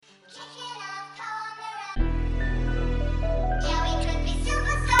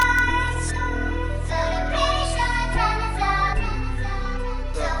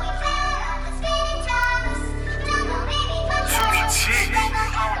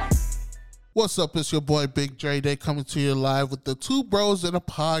What's up? It's your boy Big DreDay coming to you live with the Two Bros in a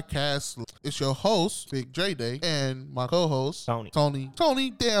Podcast. It's your host, Big DreDay, and my co-host, Tony. Tony,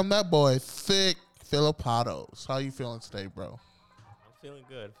 damn, that boy, thick Filipatos. How you feeling today, bro? I'm feeling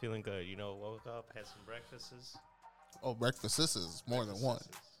good. You know, woke up, had some breakfasts. Oh, breakfast is more than one.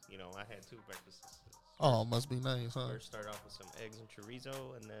 You know, I had two breakfasts. Oh, must be nice, huh? First, started off with some eggs and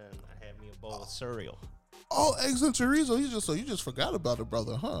chorizo, and then I had me a bowl of cereal. Oh, eggs and chorizo. You just forgot about it,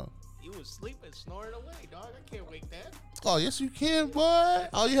 brother, huh? You was sleeping, snoring away, dog. I can't wake that. Oh, yes, you can, boy.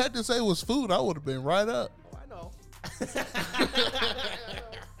 All you had to say was food. I would have been right up. Oh, I know.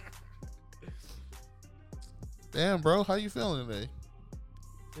 Damn, bro. How you feeling today?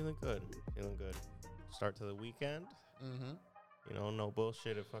 Feeling good. Start to the weekend. Mm-hmm. You know, no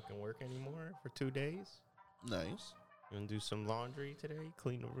bullshit at fucking work anymore for 2 days. Nice. Gonna do some laundry today,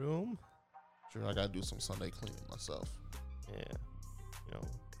 clean the room. Sure, I got to do some Sunday cleaning myself. Yeah. You know,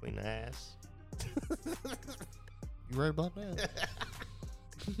 clean the ass. You right about that?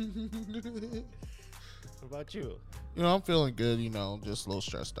 What about you? You know, I'm feeling good, you know, just a little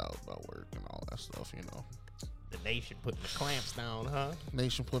stressed out about work and all that stuff, you know. The nation putting the clamps down, huh?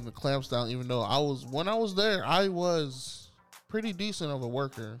 Nation putting the clamps down, even though when I was there, I was pretty decent of a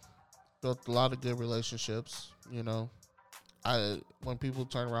worker. Built a lot of good relationships, you know. When people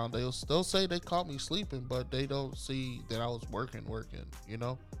turn around, they'll say they caught me sleeping, but they don't see that I was working, you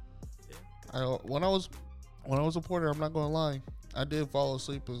know. Yeah. When I was a porter, I'm not gonna lie, I did fall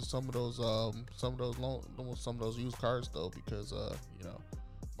asleep in some of those used cars though, because you know,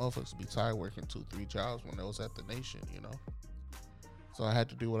 motherfuckers be tired working 2-3 jobs when I was at the Nation, you know. So I had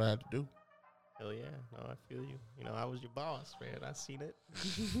to do what I had to do. Hell yeah, no, I feel you. You know, I was your boss, man. I seen it.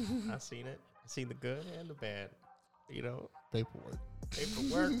 I seen the good and the bad. You know, Paperwork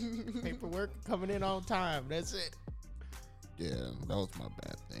coming in on time. That's it. Yeah, that was my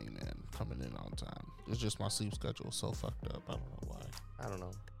bad thing, man. Coming in on time. It's just my sleep schedule was so fucked up. I don't know why. I don't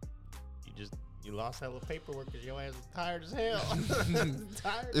know. You lost hella paperwork because your ass was tired as hell.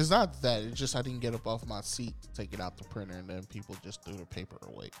 Tired. It's not that. It's just I didn't get up off my seat to take it out the printer, and then people just threw the paper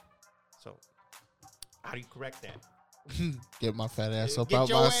away. So, how do you correct that? Get my fat ass up out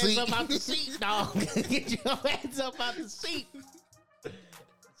my seat. Get your ass up out the seat, dog. Get your ass up out the seat.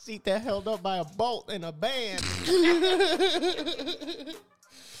 Seat that held up by a bolt and a band.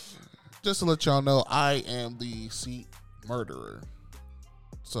 Just to let y'all know, I am the seat murderer.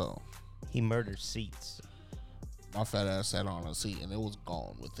 So he murders seats. My fat ass sat on a seat and it was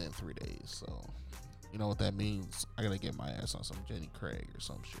gone within 3 days. So you know what that means? I gotta get my ass on some Jenny Craig or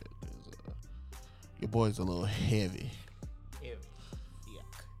some shit. Your boy's a little heavy. Yuck.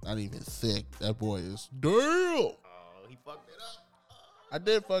 Not even thick. That boy is damn. Oh, he fucked it up. I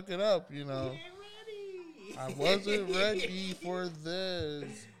did fuck it up, you know. He ain't ready. I wasn't ready for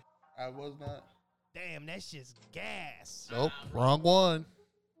this. I was not. Damn, that's just gas. Nope, wrong one.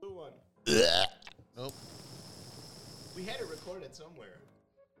 Blue one. Nope. We had it recorded somewhere.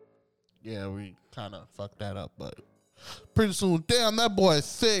 Yeah, we kind of fucked that up, but pretty soon, damn, that boy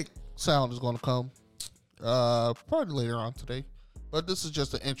thick sound is going to come. Probably later on today. But this is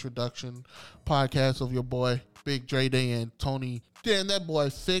just an introduction podcast of your boy, Big DreDay and Tony. Damn, that boy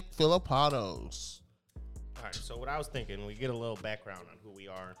thick Filipatos. All right, so what I was thinking, we get a little background on who we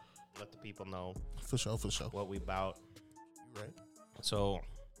are, let the people know. For sure. What we about. You right. So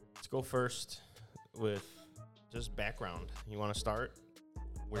let's go first with just background. You want to start?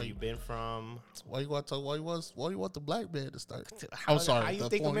 Where you been from? Why you want the black man to start? I'm sorry. How you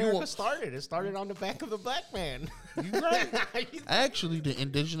think America started? It started on the back of the black man. You right. Actually, the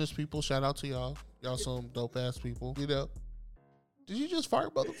indigenous people, shout out to y'all. Y'all some dope ass people. You know. Did you just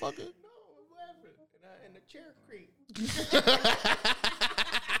fart, motherfucker? No, I'm laughing. And the chair creaked.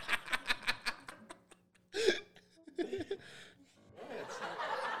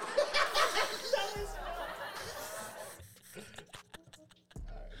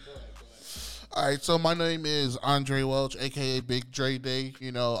 All right, so my name is Andre Welch, a.k.a. Big DreDay.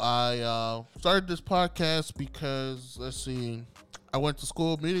 You know, I started this podcast because, I went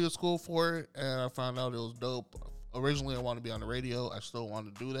to media school for it, and I found out it was dope. Originally, I wanted to be on the radio. I still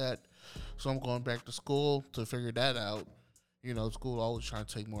want to do that. So I'm going back to school to figure that out. You know, school always trying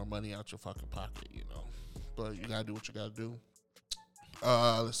to take more money out your fucking pocket, you know. But you got to do what you got to do.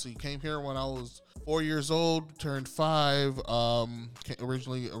 Came here when I was 4 years old, turned 5.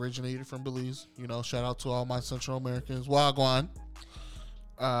 Originated from Belize. You know, shout out to all my Central Americans. Wagwan.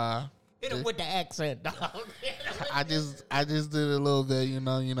 Hit him with the accent, dog. I just did a little bit, you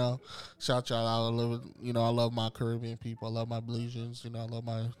know. Shout y'all out a little bit. You know, I love my Caribbean people. I love my Belizeans. You know, I love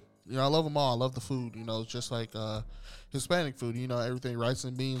I love them all. I love the food. It's just like Hispanic food. Everything, rice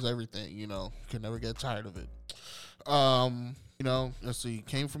and beans, everything. Can never get tired of it. Let's see.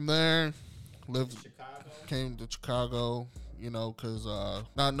 Came from there, came to Chicago. Because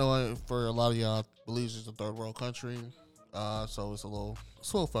not knowing for a lot of y'all, Belize is a third world country. So it's a little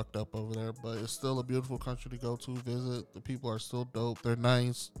fucked up over there, but it's still a beautiful country to go to visit. The people are still dope. They're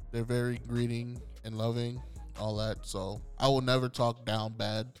nice. They're very greeting and loving, all that. So I will never talk down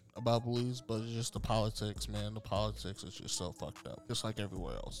bad about Belize, but it's just the politics, man. The politics is just so fucked up, just like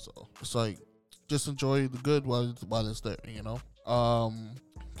everywhere else. So it's like, just enjoy the good while it's there,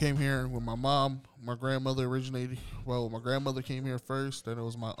 Came here with my mom. My grandmother my grandmother came here first, then it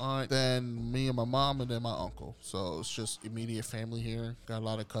was my aunt, then me and my mom, and then my uncle. So it's just immediate family here. Got a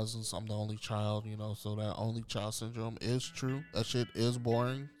lot of cousins. I'm the only child, so that only child syndrome is true. That shit is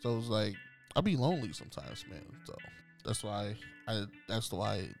boring. So it's like, I be lonely sometimes, man. So that's why I am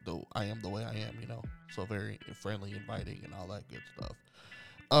the way I am, So very friendly, inviting, and all that good stuff.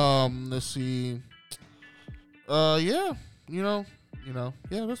 Let's see.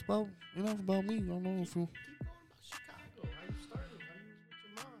 Yeah, that's about, about me. I don't know if you. Chicago. How you started? How you with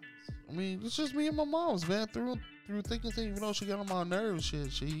your moms? I mean, it's just me and my mom's, man. Through thick and thin, even though she got on my nerves,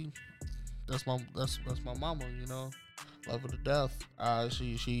 that's my mama, love her to death.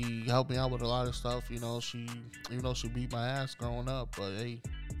 She helped me out with a lot of stuff, even though she beat my ass growing up, but hey,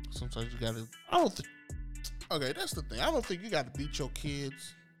 sometimes you gotta. Okay, that's the thing. I don't think you gotta beat your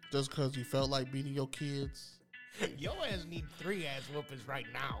kids just because you felt like beating your kids. Your ass need 3 ass whoopings right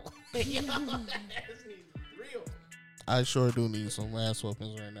now. Your ass needs 3 of them. I sure do need some ass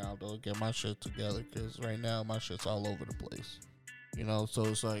whoopings right now, though. Get my shit together, because right now my shit's all over the place. So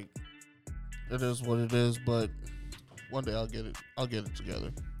it's like, it is what it is, but one day I'll get it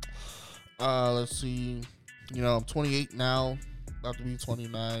together. Let's see. I'm 28 now, about to be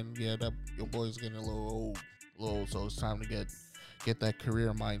 29. Yeah, that your boy's getting a little old, so it's time to get that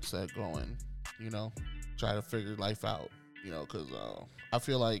career mindset going. Try to figure life out. Because I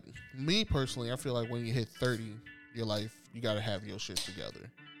feel like, me personally, when you hit 30, your life, you gotta have your shit together,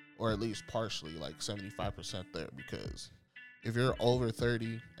 or at least partially, like 75% there. Because if you're over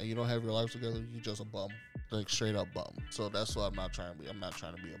 30 and you don't have your life together, you just a bum, like straight up bum. So that's what I'm not trying to be. I'm not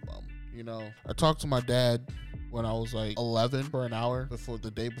trying to be a bum. I talked to my dad when I was like 11 for an hour the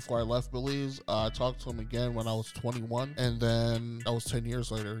day before I left Belize. I talked to him again when I was 21, and then that was 10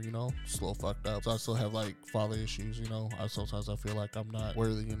 years later. Still fucked up. So I still have like father issues. Sometimes I feel like I'm not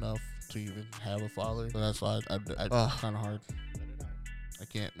worthy enough to even have a father. So that's why I kind of hard. I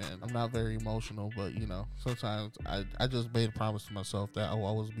can't, man. I'm not very emotional, but sometimes I just made a promise to myself that I will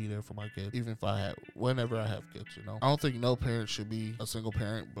always be there for my kids, even if whenever I have kids. I don't think no parent should be a single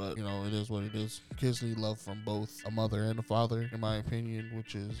parent, but it is what it is. Kids need love from both a mother and a father, in my opinion,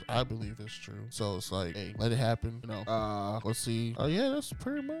 which is, I believe, is true. So it's like, hey, let it happen. Let's see. Oh yeah, that's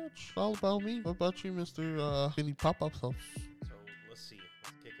pretty much all about me. What about you, Mr. Filipatos? So let's see.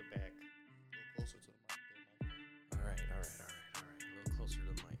 Let's kick it back. A little closer to the mic. All right. A little closer to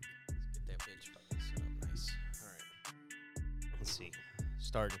the mic. Let's get that bitch set up nice. All right. Let's see.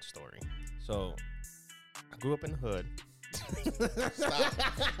 Starting story. So, I grew up in the hood. Stop.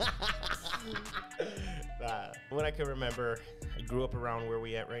 What I can remember, I grew up around where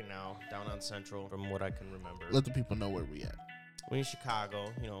we at right now, down on Central, from what I can remember. Let the people know where we at. We in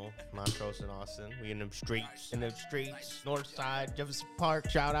Chicago, Montrose and Austin. We in them streets, North Side, Jefferson Park,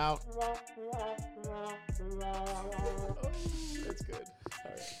 shout out. That's good.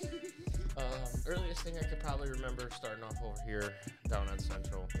 All right. Earliest thing I could probably remember starting off over here, down on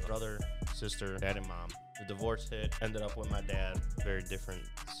Central. Brother, sister, dad and mom. The divorce hit, ended up with my dad. Very different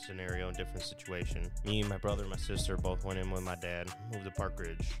scenario, different situation. Me, my brother, my sister both went in with my dad. Moved to Park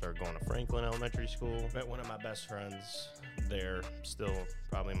Ridge. Started going to Franklin Elementary School. Met one of my best friends there. Still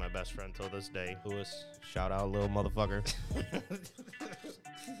probably my best friend till this day. Lewis, shout out, little motherfucker.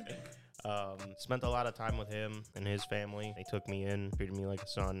 Spent a lot of time with him and his family. They took me in, treated me like a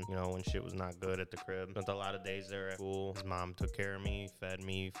son, when shit was not good at the crib. Spent a lot of days there at school. His mom took care of me, fed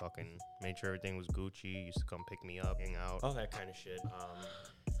me, fucking made sure everything was Gucci. Used to come pick me up, hang out, all that kind of shit.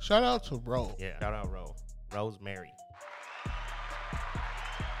 Shout out to Ro. Yeah, shout out Ro. Ro's married.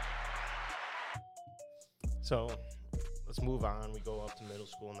 So, let's move on. We go up to middle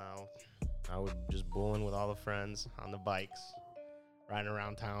school now. I was just bulling with all the friends on the bikes. Riding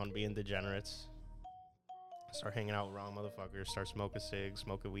around town, being degenerates. Start hanging out with wrong motherfuckers. Start smoking cigs,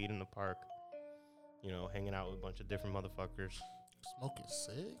 smoking weed in the park. Hanging out with a bunch of different motherfuckers. Smoking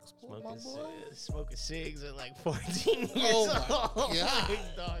cigs? Smoking cigs at like 14 years Oh, my old. God.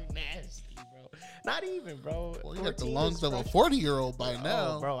 Dog, nasty, bro. Not even, bro. Well, you got the 14 lungs is of a fresh. 40-year-old by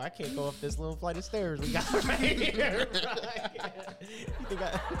now. Oh, bro, I can't go up this little flight of stairs we got right here. Bro.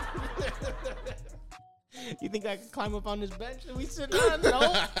 You think I can climb up on this bench that we sitting on?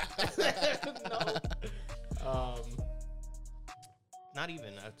 No. No. Not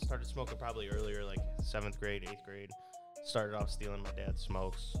even. I started smoking probably earlier, like 7th grade, 8th grade. Started off stealing my dad's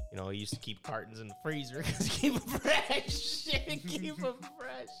smokes. You know, he used to keep cartons in the freezer because keep them fresh. Keep them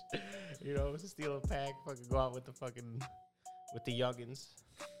fresh. You know, steal a pack, fucking go out with the youngins.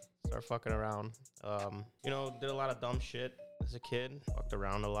 Start fucking around. You know, did a lot of dumb shit as a kid. Fucked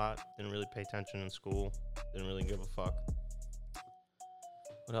around a lot. Didn't really pay attention in school. Didn't really give a fuck.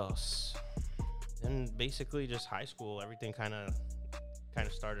 What else? Then basically just high school. Everything kind of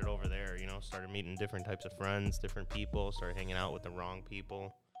started over there, you know, started meeting different types of friends, different people, started hanging out with the wrong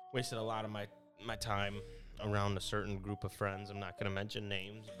people. Wasted a lot of my time around a certain group of friends. I'm not going to mention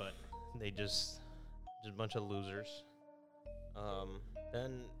names, but they just a bunch of losers.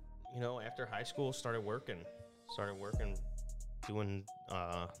 Then, you know, after high school, started working, doing,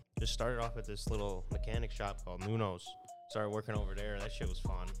 just started off at this little mechanic shop called Nuno's. Started working over there. That shit was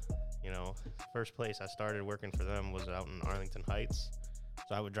fun. You know, first place I started working for them was out in Arlington Heights.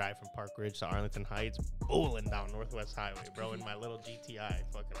 So I would drive from Park Ridge to Arlington Heights, bowling down Northwest Highway, bro, in my little GTI,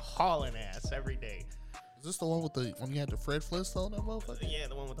 fucking hauling ass every day. Is this the one with when you had the Fred Flintstone, that motherfucker? Yeah,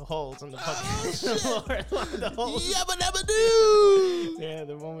 the one with the holes in the fucking floor. The one with the holes. Yabba dabba doo! Yeah,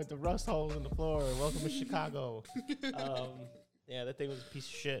 the one with the rust holes in the floor. Welcome to Chicago. Yeah, that thing was a piece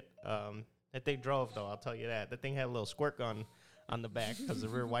of shit. That thing drove, though, I'll tell you that. That thing had a little squirt gun on the back because the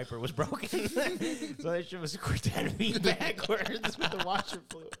rear wiper was broken. So that shit was quick to be backwards with the washer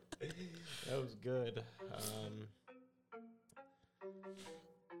fluid. That was good.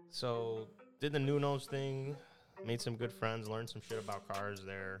 So did the Nuno's thing, made some good friends, learned some shit about cars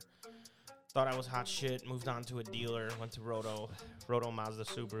there. Thought I was hot shit, moved on to a dealer, went to Roto Mazda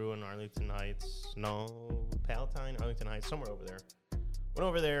Subaru in Arlington Heights. No, Palatine, Arlington Heights, somewhere over there. Went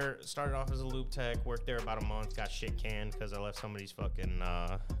over there, started off as a lube tech, worked there about a month, got shit canned because I left somebody's fucking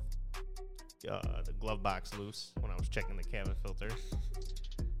the glove box loose when I was checking the cabin filter.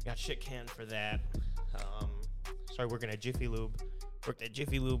 Got shit canned for that. Started working at Jiffy Lube. Worked at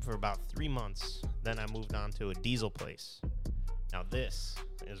Jiffy Lube for about 3 months. Then I moved on to a diesel place. Now this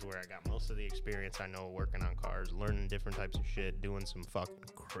is where I got most of the experience I know working on cars, learning different types of shit, doing some fucking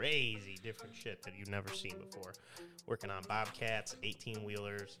crazy different shit that you've never seen before. Working on Bobcats,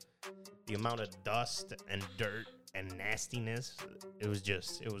 18-wheelers, the amount of dust and dirt and nastiness, it was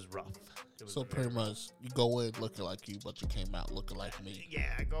rough. It was So pretty much, you go in looking like you, but you came out looking like me.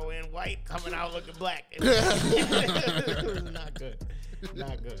 Yeah, I go in white, coming out looking black. It was not good.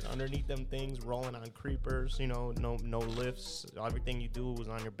 Not good. Underneath them things, rolling on creepers, you know, no lifts. Everything you do was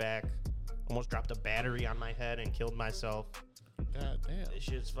on your back. Almost dropped a battery on my head and killed myself. God damn. This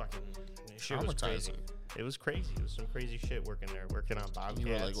shit was crazy. It was crazy. It was some crazy shit working there, working on Bobcats.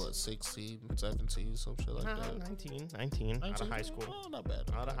 You were like, what, 16, 17, some shit like that? 19, out of high school. Oh, not bad.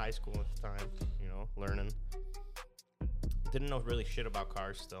 Out of high school at the time, you know, learning. Didn't know really shit about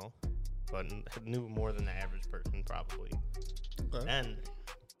cars still, but knew more than the average person probably. Okay. Then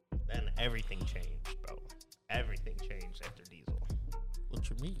everything changed, bro. Everything changed after diesel. What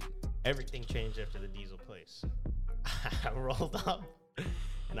you mean? Everything changed after the diesel place. I rolled up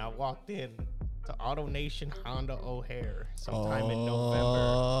and I walked in to Auto Nation Honda O'Hare sometime in November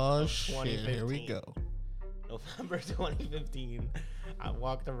of 2015. Shit, here we go. November 2015. I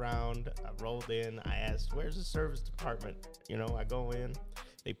walked around, I rolled in, I asked, where's the service department? You know, I go in,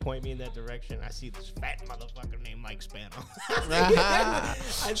 they point me in that direction. I see this fat motherfucker named Mike Spano.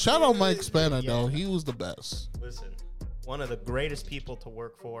 Shout out Mike Spano, though. He was the best. Listen, one of the greatest people to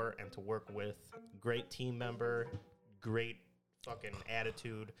work for and to work with. Great team member, great fucking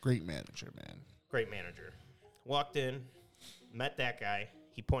attitude. Great manager, man. Great manager. Walked in, met that guy.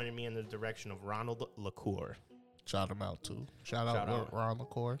 He pointed me in the direction of Ronald LaCour. Shout him out, too. Shout out Ron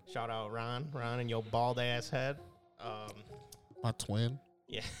LaCour. Shout out Ron and your bald ass head. My twin.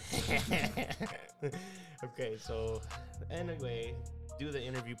 Yeah. Okay, so anyway, do the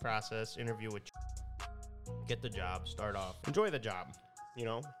interview process, get the job, start off, enjoy the job, you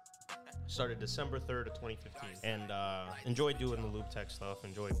know. Started December 3rd of 2015 and enjoy doing the lube tech stuff,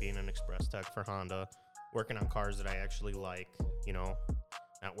 enjoy being an express tech for Honda, working on cars that I actually like, you know,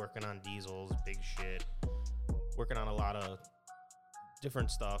 not working on diesels, big shit, working on a lot of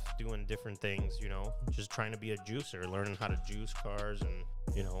different stuff, doing different things, you know, just trying to be a juicer, learning how to juice cars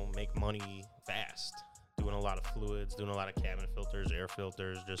and, you know, make money fast doing a lot of fluids, doing a lot of cabin filters, air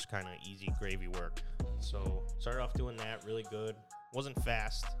filters, just kind of easy gravy work. So started off doing that really good. Wasn't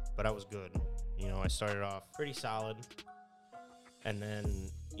fast, but I was good. You know, I started off pretty solid. And then,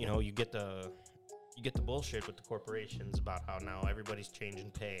 you know, you get the bullshit with the corporations about how now everybody's changing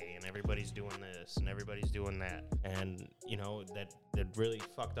pay and everybody's doing this and everybody's doing that. And, you know, that really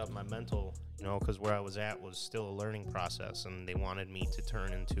fucked up my mental, you know, because where I was at was still a learning process, and they wanted me to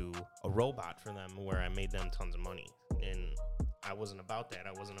turn into a robot for them where I made them tons of money. And I wasn't about that.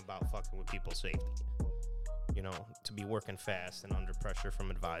 I wasn't about fucking with people's safety. You know, to be working fast and under pressure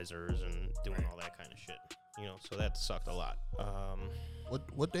from advisors and doing all that kind of shit. You know, so that sucked a lot.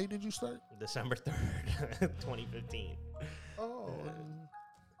 What day did you start? December 3rd, 2015.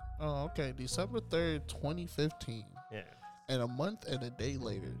 Okay. December 3rd, 2015. Yeah. And a month and a day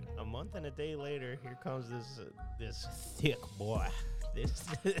later. Here comes this thick boy.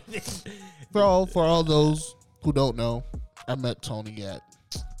 This For all those who don't know, I met Tony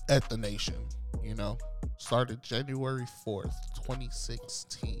at the Nation. You know, started January 4th,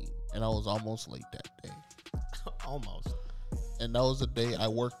 2016, and I was almost late that day. Almost. And that was the day I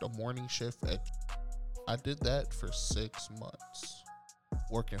worked a morning shift I did that for 6 months,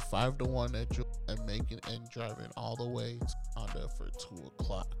 working 5 to 1 at Jewel and driving all the way to Honda for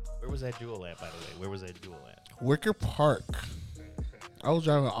 2:00. Where was that Jewel at, by the way? Where was that Jewel at? Wicker Park. I was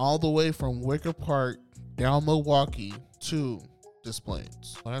driving all the way from Wicker Park down Milwaukee to Des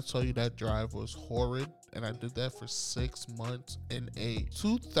Plaines. When I tell you that drive was horrid, and I did that for 6 months in a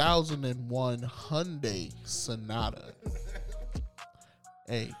 2001 Hyundai Sonata.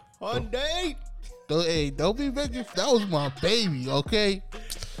 Hey, Hyundai. Don't be making. That was my baby, okay?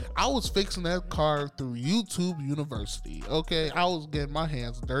 I was fixing that car through YouTube University, okay? I was getting my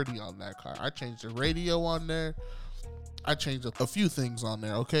hands dirty on that car. I changed the radio on there. I changed a few things on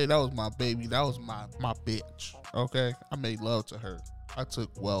there, okay? That was my baby. That was my bitch, okay? I made love to her. I took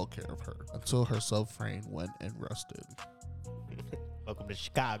well care of her until her subframe went and rusted. Welcome to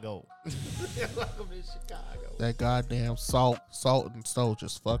Chicago. Welcome to Chicago. That goddamn salt and snow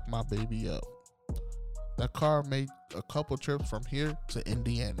just fucked my baby up. That car made a couple trips from here to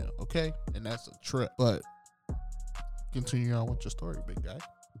Indiana, okay? And that's a trip. But continue on with your story, big guy.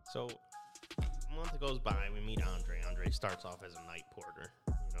 So a month goes by, we meet Andre. Andre starts off as a night porter,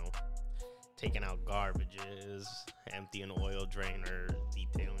 you know, taking out garbages, emptying oil drainers,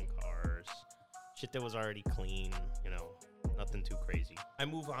 detailing cars, shit that was already clean, you know, nothing too crazy. I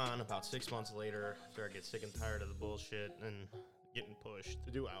move on about 6 months later after I get sick and tired of the bullshit and getting pushed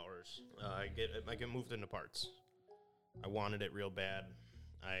to do hours. I get moved into parts. I wanted it real bad.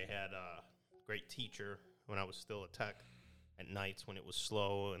 I had a great teacher when I was still a tech at nights when it was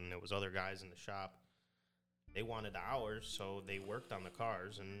slow and there was other guys in the shop. They wanted the hours, so they worked on the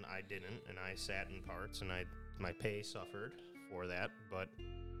cars, and I didn't, and I sat in parts, and my pay suffered for that, but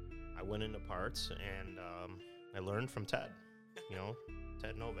I went into parts, and I learned from Ted, you know,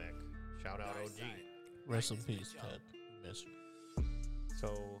 Ted Novak. Shout out OG. Rest in peace, Ted. Miss you.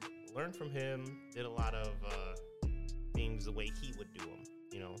 So learned from him, did a lot of things the way he would do them,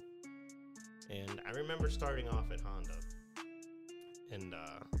 you know. And I remember starting off at Honda, and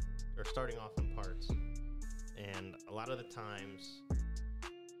or starting off in parts. And a lot of the times,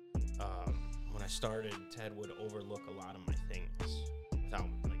 when I started, Ted would overlook a lot of my things without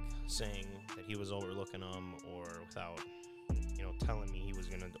like saying that he was overlooking them, or without, you know, telling me he was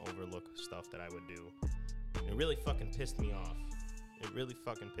gonna overlook stuff that I would do. And it really fucking pissed me off.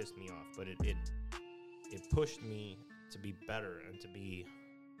 But it pushed me to be better and to be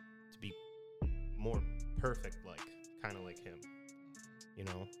more perfect, like kind of like him. You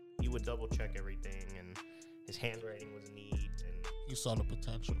know, he would double check everything, and his handwriting was neat, and You saw the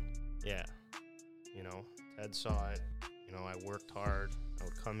potential. yeah, you know, Ted saw it. You know, I worked hard. I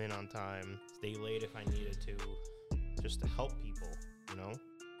would come in on time, stay late if I needed to, just to help people, you know.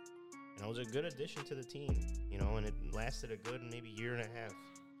 And I was a good addition to the team, you know, and it lasted a good maybe year and a half.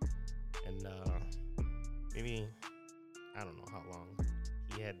 And maybe, I don't know how long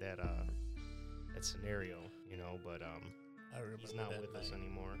he had that scenario, you know, but he's not with us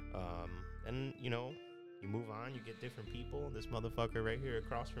anymore. And, you know, you move on, you get different people. This motherfucker right here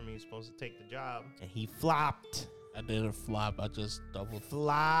across from me is supposed to take the job, and he flopped. I didn't flop. I just double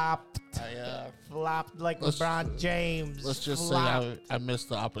Flopped. Flopped like LeBron James. Let's just say I missed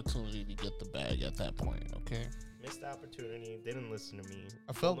the opportunity to get the bag at that point, okay? Missed the opportunity. Didn't listen to me.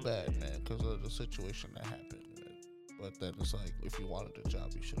 I felt bad, man, because of the situation that happened. But then it's like, if you wanted the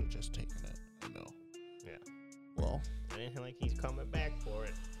job, you should have just taken it, you know? Yeah. Well. I didn't like he's coming back for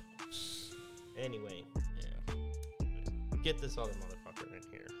it. Anyway. Yeah. Get this other motherfucker in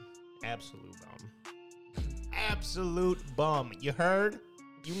here. Absolute bum. Absolute bum. You heard?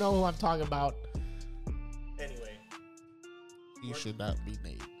 You know who I'm talking about. Anyway. He should not be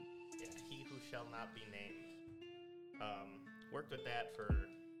named. Yeah, he who shall not be named. Worked with that for,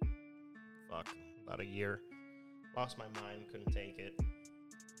 about a year. Lost my mind, couldn't take it.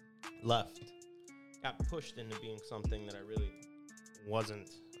 Left. Got pushed into being something that I really wasn't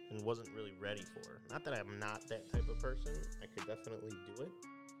really ready for. Not that I'm not that type of person. I could definitely do it.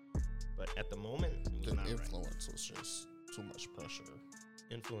 But at the moment, it was The not influence was just too much pressure.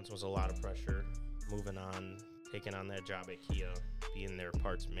 Influence was a lot of pressure. Moving on, taking on that job at Kia, being their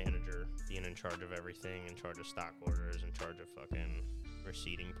parts manager, being in charge of everything, in charge of stock orders, in charge of fucking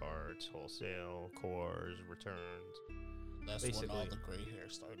receiving parts, wholesale, cores, returns. That's Basically, when all the gray hair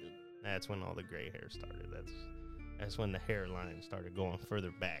started. That's when all the gray hair started. That's when the hairline started going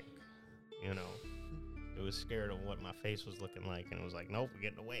further back. You know, it was scared of what my face was looking like, and it was like, nope, we're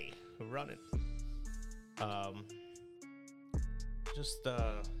getting away. We're running. Just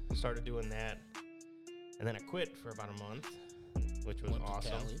started doing that, and then I quit for about a month, which was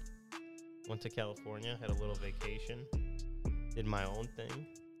awesome. Went to California, had a little vacation, did my own thing,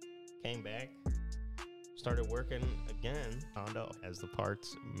 came back, started working again, found out as the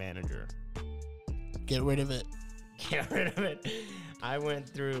parts manager. Get rid of it. Get rid of it. I went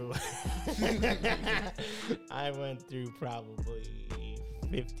through probably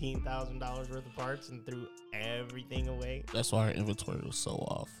 $15,000 worth of parts and threw everything away. That's why our inventory was so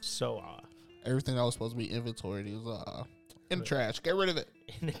off. So off. Everything that was supposed to be inventoried is in the trash. Get rid of it.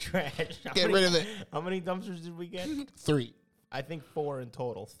 In the trash. Get rid of it. How many dumpsters did we get? 3. I think 4 in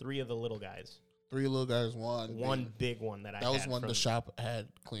total. 3 of the little guys. 3 little guys, one big one that I had. That was when the shop had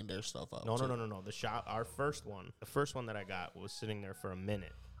cleaned their stuff up. No. The shop, the first one that I got was sitting there for a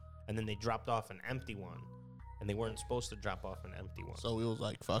minute. And then they dropped off an empty one. And they weren't supposed to drop off an empty one. So we was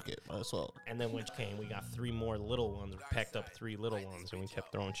like, fuck it, might as well. And then when it came, we got 3 more little ones. We packed up 3 little ones, and we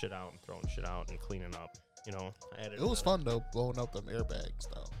kept throwing shit out and cleaning up. You know, it was fun though, blowing up them airbags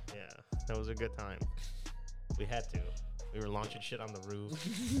though. Yeah, that was a good time. We had to. We were launching shit on the roof.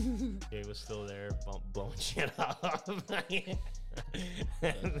 Jay was still there, blowing shit up.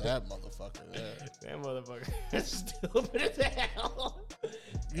 that motherfucker there. That motherfucker is stupid as hell.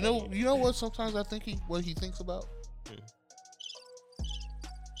 You know what? Sometimes I think what he thinks about.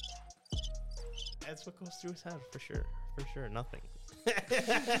 That's what goes through his head for sure. Nothing.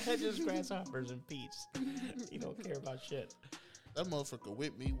 Just grasshoppers and peace. You don't care about shit. That motherfucker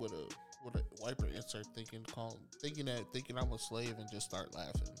whipped me with a wiper insert, thinking I'm a slave, and just start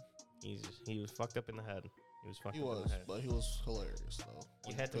laughing. He was fucked up in the head. But he was hilarious though.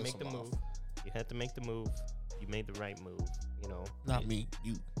 You had to make the move. You had to make the move. You made the right move. You know. Not me.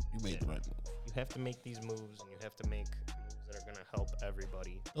 You made the right move. You have to make these moves, and you have to make moves that are gonna help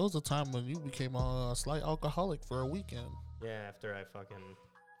everybody. There was a time when you became a slight alcoholic for a weekend. Yeah, after I fucking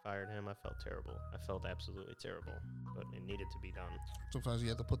fired him, I felt terrible. I felt absolutely terrible, but it needed to be done. Sometimes you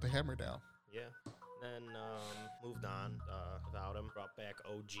have to put the hammer down. Yeah. Then moved on without him. Brought back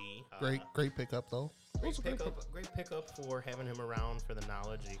OG. Great pickup though. Great pickup for having him around, for the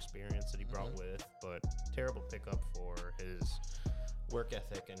knowledge, the experience that he brought with, but terrible pickup for his work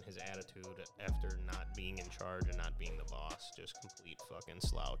ethic and his attitude after not being in charge and not being the boss. Just complete fucking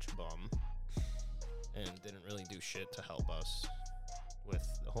slouch bum. And didn't really do shit to help us with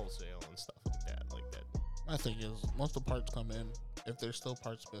the wholesale and stuff like that. My thing is, once the parts come in, if there's still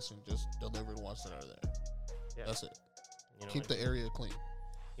parts missing, just deliver the ones that are there. Yeah. That's it. You know, keep the area clean.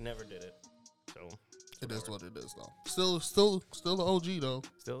 He never did it, so it is what it is, though. Still the OG though.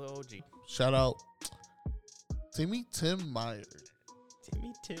 Still the OG. Shout out, Tim Meyer.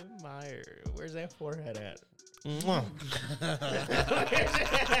 Tim Meyer. Where's that forehead at? Mwah.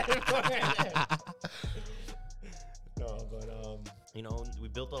 No, but you know, we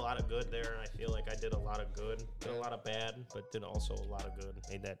built a lot of good there, and I feel like I did a lot of good. Did a lot of bad, but did also a lot of good.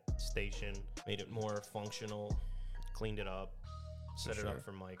 Made that station, made it more functional, cleaned it up, set it up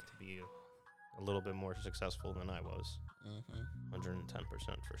for Mike to be a little bit more successful than I was. 110%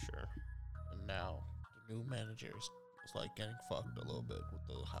 for sure. And now the new managers, it's like getting fucked a little bit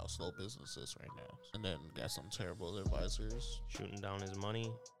with how slow business is right now. And then got some terrible advisors. Shooting down his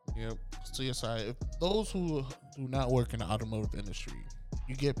money. Yep. CSI, if those who do not work in the automotive industry,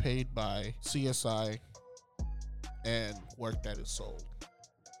 you get paid by CSI and work that is sold.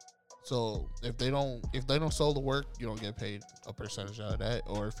 So if they don't sell the work, you don't get paid a percentage out of that.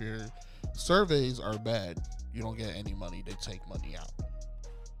 Or if your surveys are bad, you don't get any money. They take money out.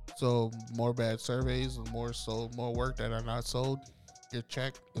 So more bad surveys and more work that are not sold, your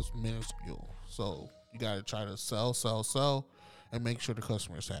check is minuscule. So you gotta try to sell, and make sure the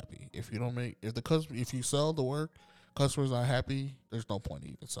customer is happy. If you sell the work, customers not happy, there's no point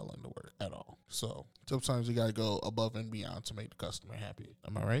even selling the work at all. So sometimes you gotta go above and beyond to make the customer happy.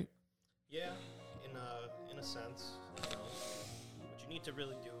 Am I right? Yeah, in a sense, what you need to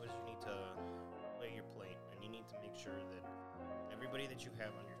really do is you need to lay your plate, and you need to make sure that everybody that you have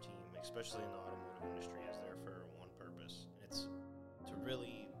on your team, especially in the automotive industry, is there for one purpose. It's to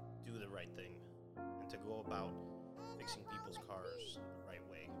really do the right thing and to go about fixing people's cars the right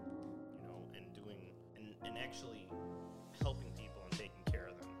way, and actually helping people and taking care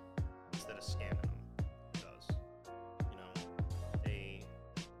of them instead of scamming them. They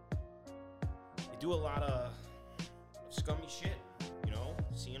do a lot of scummy shit,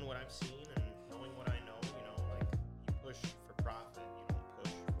 seeing what I've seen and knowing what I know, like you push for profit, you don't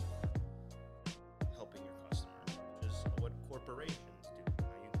push for helping your customer, which is what corporations do.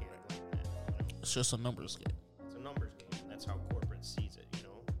 You can't blame that. It's just a numbers game. It's a numbers game, and that's how corporate sees it,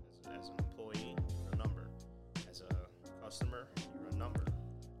 as an employee, you're a number. As a customer, you're a number.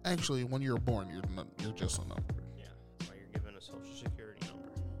 Actually, when you're born, you're just a number. Yeah, that's why you're given a social security number.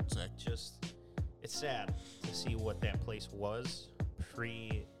 Exactly. It's sad to see what that place was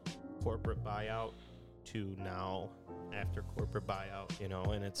pre-corporate buyout to now after corporate buyout,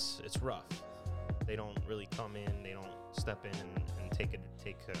 and it's rough. They don't really come in, they don't step in and take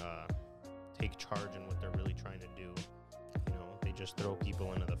charge in what they're really trying to do. They just throw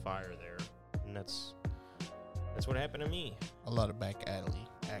people into the fire there, and that's what happened to me. A lot of back alley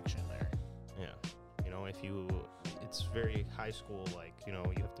action there. Yeah. It's very high school, you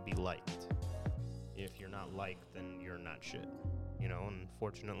have to be liked. If you're not liked, then you're not shit. And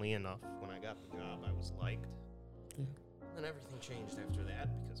fortunately enough, when I got the job, I was liked. Yeah. Then everything changed after that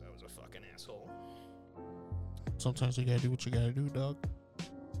because I was a fucking asshole. Sometimes you gotta do what you gotta do, dog.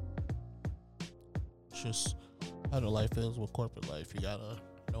 It's just how the life is with corporate life. You gotta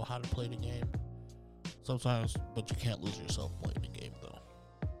know how to play the game. Sometimes, but you can't lose yourself playing the game, though.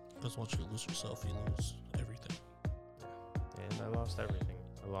 Because once you lose yourself, you lose everything. And I lost everything.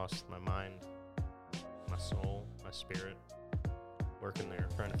 I lost my mind, my soul, my spirit. Working there,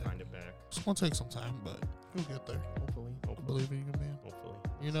 trying to find it back. It's gonna take some time, but you'll get there. Hopefully. I believe in you, man. Hopefully.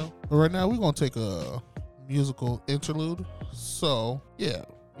 But right now, we're gonna take a musical interlude. So, yeah.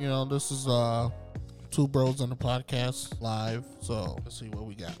 This is Two Bros on the Podcast live. So, let's see what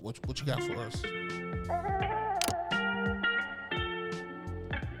we got. What you got for us?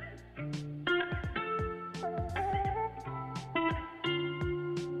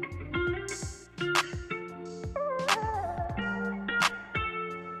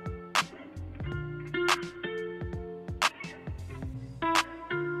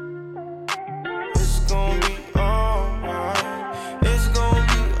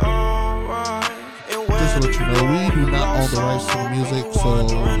 The rights to the music,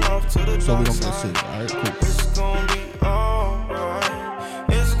 so we don't get sued. Alright, cool. It's gonna be alright.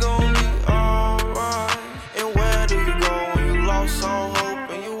 It's gonna be alright. And where do you go when you lost all hope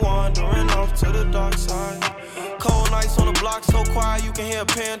and you wandering off to the dark side? Cold nights on the block, so quiet you can hear a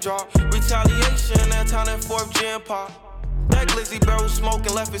pin drop. Retaliation, that time that 4th gen pop. That glizzy barrel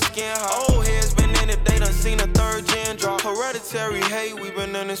smoking left his skin hot. Old heads been in it, they done seen a 3rd gen drop. Hereditary hate, we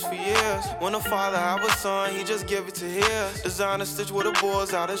been in this for years. When a father have a son, he just give it to his. Designer stitch with the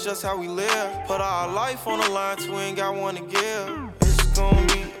boys out, that's just how we live. Put our life on the line, so we ain't got one to give. It's gonna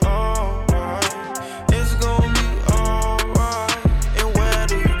be alright. It's gonna be alright. And where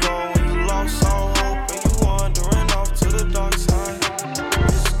do you go when you lost all hope and you wandering off to the dark side?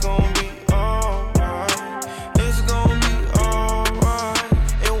 It's gonna be alright. It's gonna be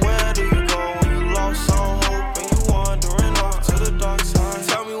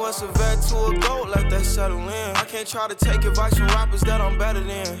a vet to a goat, let that settle in. I can't try to take advice from rappers that I'm better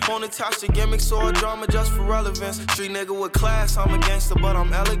than. Won't attach the gimmicks or a drama just for relevance. Street nigga with class, I'm a gangster but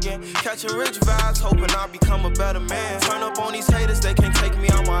I'm elegant. Catching rich vibes, hoping I become a better man. Turn up on these haters, they can't take me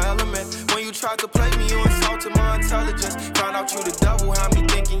out my element. When you tried to play me, you insulted my intelligence. Found out you the devil, had me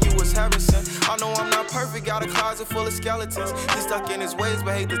thinking you was heaven sent. I know I'm not perfect, got a closet full of skeletons. He stuck in his ways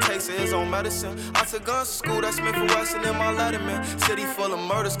but hate the taste of his own medicine. I took guns to school, that's Smith & Wesson in my letterman. City full of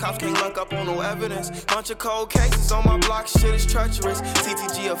murders, cops can't look up on no evidence. Bunch of cold cases on my block, shit is treacherous.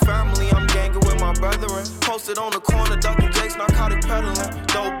 TTG a family, I'm ganging with my brethren. Posted on the corner, ducking Jake's narcotic peddling.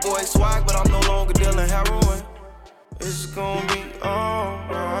 Dope boy swag, but I'm no longer dealing heroin. It's gonna be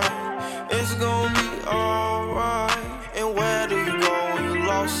alright. It's gonna be alright. And where do you go when you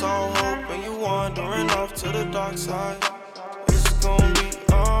lost all hope and you wandering off to the dark side? It's gonna be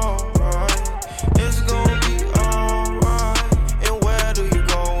alright. It's gonna be alright. And where do you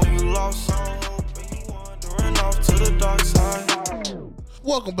go when you lost all hope and you wandering off to the dark side?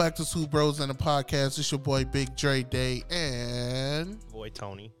 Welcome back to Two Bros and a Podcast. It's your boy Big DreDay and Boy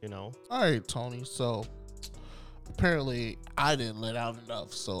Tony, you know. All right, Tony. So apparently I didn't let out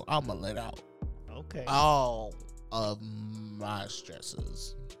enough, so I'm gonna let out Okay. all of my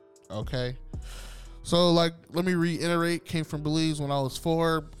stresses. Okay. So like, let me reiterate. Came from Belize when I was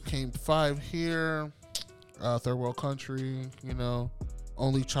 4. Came 5 here. Third world country. You know,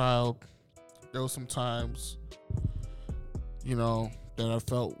 only child. There was some times, you know, that I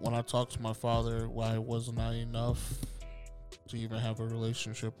felt when I talked to my father, why wasn't I enough to even have a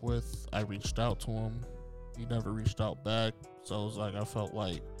relationship with? I reached out to him. He never reached out back. So it was like, I felt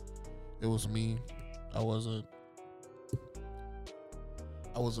like it was me. I wasn't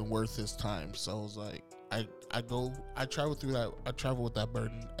worth his time. So I was like, I travel with that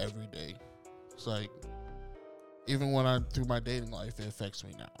burden every day. It's like, even when I'm through my dating life, it affects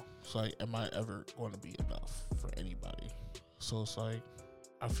me now. It's like, am I ever going to be enough for anybody? So it's like,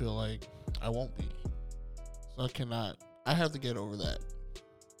 I feel like I won't be. So I have to get over that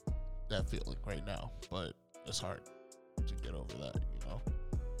feeling right now, but it's hard to get over that, you know?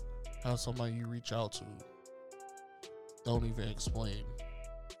 How somebody you reach out to don't even explain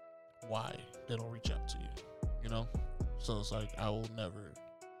why they don't reach out to you, you know? So it's like, I will never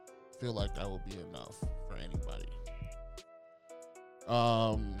feel like I will be enough for anybody.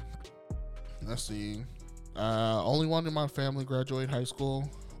 Let's see. Only one in my family graduated high school.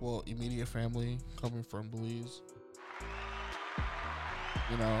 Well, immediate family coming from Belize.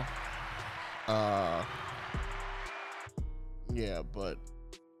 You know. Yeah, but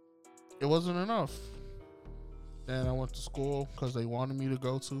it wasn't enough. Then I went to school because they wanted me to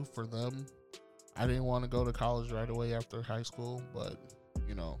go to for them. I didn't want to go to college right away after high school, but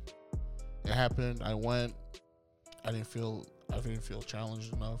you know, it happened. I went. I didn't feel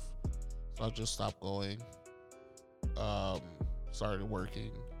challenged enough, so I just stopped going. Started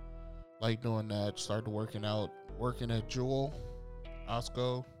working, like doing that. Started working at Jewel,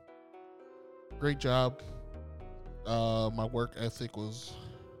 Osco. Great job. My work ethic was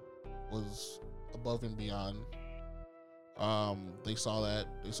above and beyond. They saw that.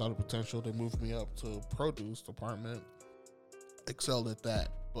 They saw the potential. They moved me up to produce department. Excelled at that,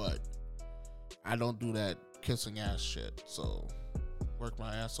 but I don't do that kissing ass shit. So worked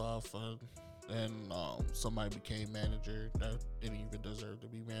my ass off, and somebody became manager that didn't even deserve to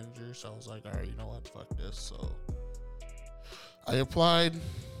be manager. So I was like, all right, you know what? Fuck this. So I applied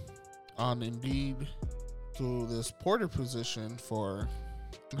on Indeed to this porter position for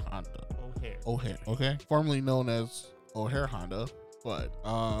Honda. O'Hare, okay? Formerly known as O'Hare Honda. But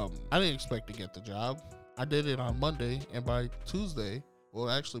I didn't expect to get the job. I did it on Monday, and by Tuesday, well,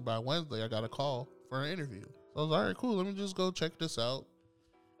 actually by Wednesday, I got a call for an interview. So I was like, all right, cool. Let me just go check this out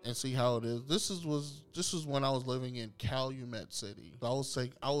and see how it is. This is when I was living in Calumet City. So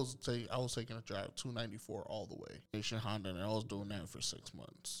I was taking a drive 294 all the way, Nation Honda, and I was doing that for 6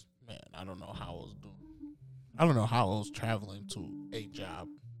 months. Man, I don't know how I was traveling to a job,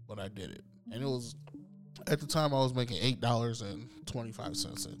 but I did it, and it was at the time I was making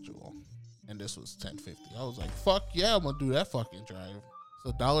 $8.25 at Jewel, and this was $10.50. I was like, fuck yeah, I'm gonna do that fucking drive.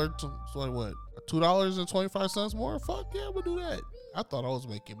 So $2.25 more? Fuck yeah, I'm gonna do that. I thought I was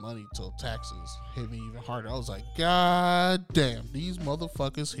making money till taxes hit me even harder. I was like, God damn, these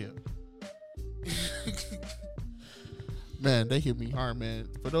motherfuckers here. Man, they hit me hard, man.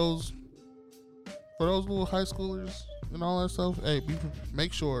 For those little high schoolers and all that stuff, hey,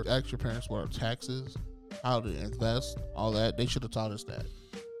 make sure to ask your parents what are taxes, how to invest, all that. They should have taught us that.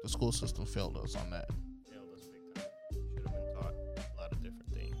 The school system failed us on that. Failed us big time. Should have been taught a lot of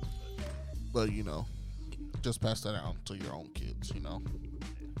different things. But you know, just pass that on to your own kids, you know.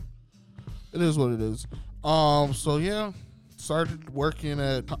 It is what it is. So yeah, started working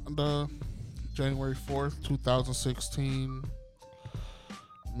at Honda January 4th, 2016.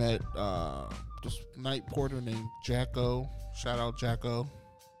 Met this night porter named Jacko. Shout out Jacko.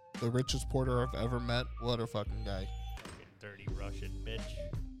 The richest porter I've ever met. What a fucking guy. Dirty Russian bitch.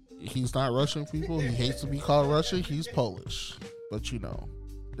 He's not Russian, people. He hates to be called Russian. He's Polish. But you know.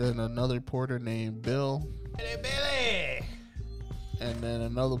 Then another porter named Bill. Hey, Billy! And then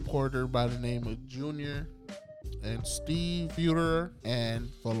another porter by the name of Junior. And Steve Futerer and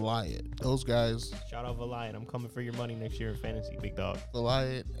Valiant. Those guys. Shout out Valiant. I'm coming for your money next year in fantasy, big dog.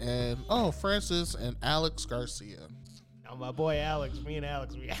 Valiant and Francis and Alex Garcia. Now my boy Alex, me and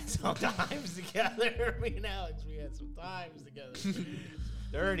Alex, we had some times together.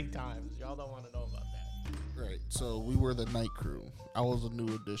 Dirty times. Y'all don't want to know about that. Right. So we were the night crew. I was a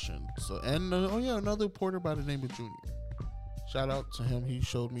new addition. So another porter by the name of Junior. Shout out to him. He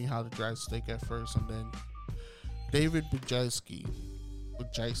showed me how to dry steak at first, and then David Bajewski.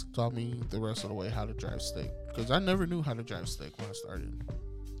 Jace taught me the rest of the way how to drive stick, because I never knew how to drive stick when I started.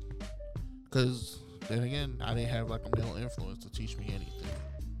 Because then again, I didn't have like a male influence to teach me anything.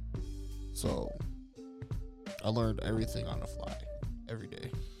 So I learned everything on the fly every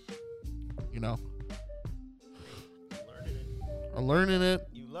day. You know? I'm learning it.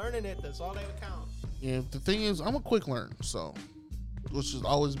 You learning it. That's all that count. Yeah, the thing is, I'm a quick learner, so which has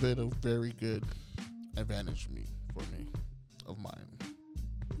always been a very good advantage for me of mine.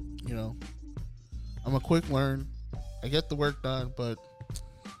 You know, I'm a quick learn. I get the work done, but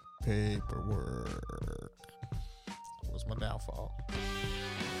paperwork was my downfall.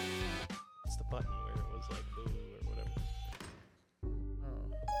 It's the button where it was like boo or whatever.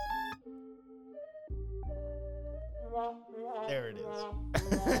 There it is.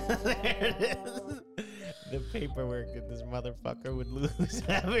 There it is. The paperwork that this motherfucker would lose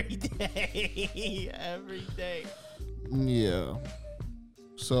every day. Every day. Yeah.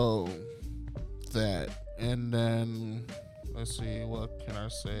 So that, and then let's see, what can I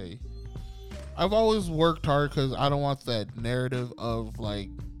say? I've always worked hard because I don't want that narrative of like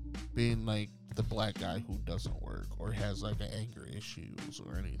being like the black guy who doesn't work or has like an anger issues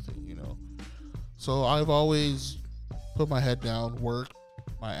or anything, you know. So I've always put my head down, work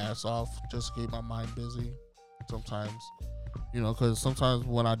my ass off, just to keep my mind busy. Sometimes, you know, because sometimes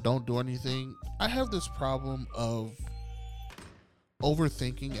when I don't do anything, I have this problem of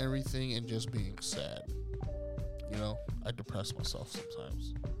overthinking everything and just being sad. You know, I depress myself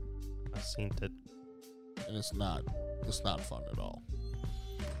sometimes. I've seen it. And it's not fun at all.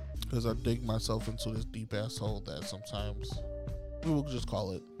 Because I dig myself into this deep ass hole that sometimes we will just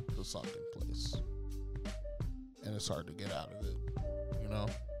call it the sunken place. And it's hard to get out of it, you know?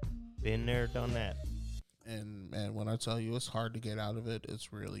 Been there, done that. And man, when I tell you it's hard to get out of it,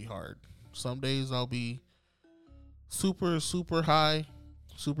 it's really hard. Some days I'll be super, super high,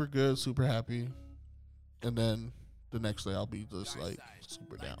 super good, super happy. And then the next day I'll be just like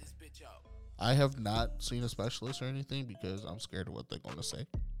super down. I have not seen a specialist or anything because I'm scared of what they're going to say.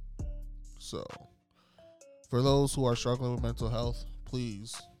 So for those who are struggling with mental health,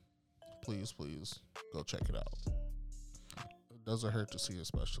 please, please, please go check it out. It doesn't hurt to see a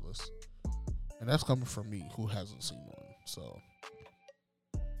specialist. And that's coming from me who hasn't seen one. So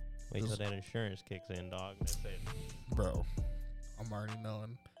wait till that insurance kicks in, dog. That's it. Bro, I'm already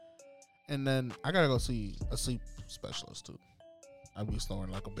knowing. And then I gotta go see a sleep specialist too. I be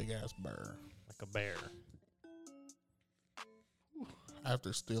snoring like a big ass bear. Like a bear.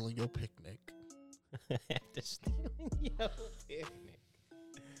 After stealing your picnic. After stealing your picnic.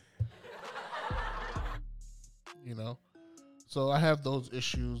 You know? So I have those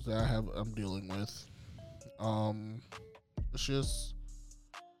issues that I'm dealing with. It's just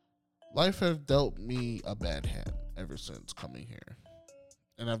life has dealt me a bad hand ever since coming here.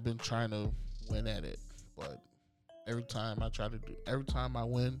 And I've been trying to win at it, but every time I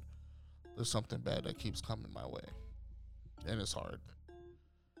win, there's something bad that keeps coming my way. And it's hard.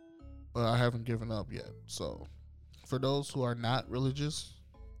 But I haven't given up yet. So for those who are not religious,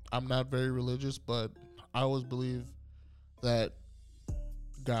 I'm not very religious, but I always believe that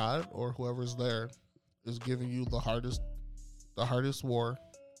God or whoever's there is giving you the hardest war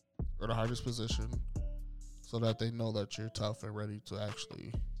or the hardest position so that they know that you're tough and ready to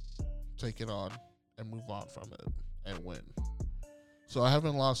actually take it on and move on from it and win. So I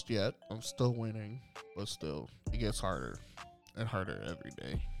haven't lost yet. I'm still winning, but still it gets harder and harder every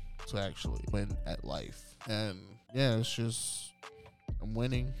day to actually win at life. And yeah, it's just I'm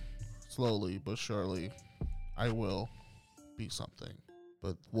winning slowly but surely. I will be something,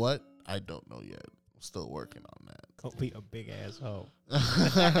 but what, I don't know yet. I'm still working on that. Go be a big asshole. That's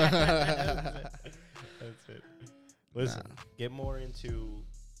it. Listen, get more into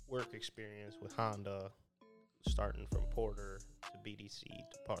work experience with Honda, starting from Porter to BDC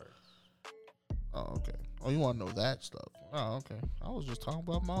to parts. Oh, okay. Oh, you want to know that stuff? Oh, okay. I was just talking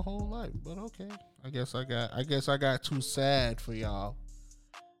about my whole life, but okay. I guess I got too sad for y'all.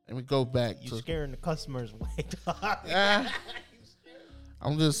 Let me go back. You scaring the customers away, dog.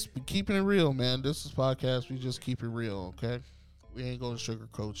 I'm just keeping it real, man. This is podcast. We just keep it real, okay? We ain't going to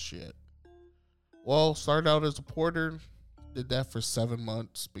sugarcoat shit. Well, started out as a porter. Did that for 7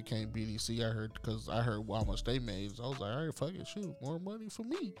 months. Became BDC. I heard how much they made. So I was like, all right, fuck it. Shoot, more money for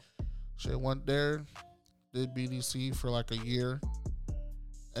me. Shit, went there. Did BDC for like a year.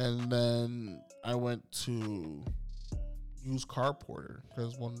 And then I went to used car porter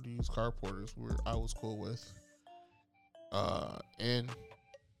because one of the used car porters I was cool with. And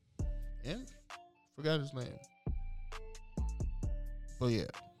forgot his name. But yeah.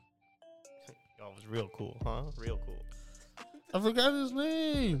 Y'all was real cool, huh? Real cool. I forgot his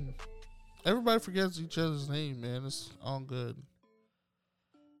name. Everybody forgets each other's name, man. It's all good.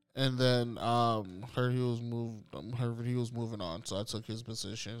 And then heard he was moving on, so I took his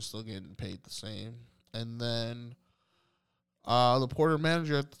position, still getting paid the same. And then the porter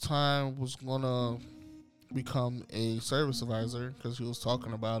manager at the time was gonna become a service advisor because he was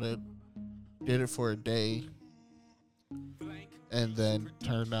talking about it. Did it for a day, and then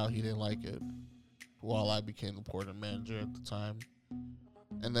turned out he didn't like it. While I became the porter manager at the time,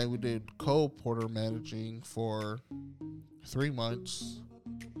 and then we did co-porter managing for 3 months,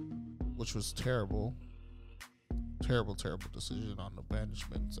 which was terrible. Terrible decision on the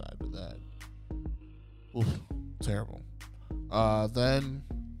management side of that. Oof, terrible. Then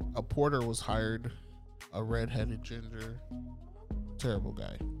a porter was hired, a red-headed ginger. Terrible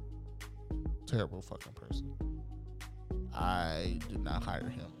guy. Terrible fucking person. I did not hire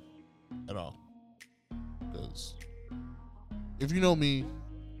him at all. Because if you know me,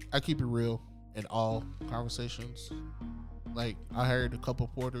 I keep it real in all conversations. Like, I hired a couple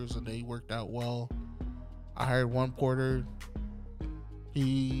porters and they worked out well. I hired one porter.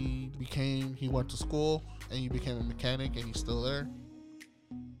 He went to school and he became a mechanic and he's still there.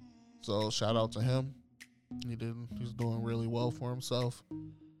 So shout out to him. He's doing really well for himself.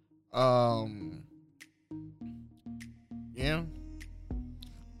 Yeah.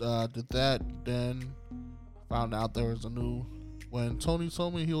 Did that, then found out there was when Tony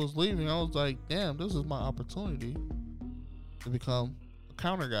told me he was leaving, I was like, damn, this is my opportunity to become a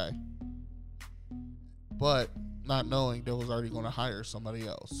counter guy. But not knowing they was already going to hire somebody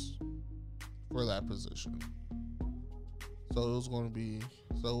else for that position.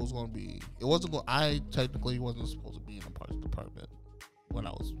 I technically wasn't supposed to be in the parts department when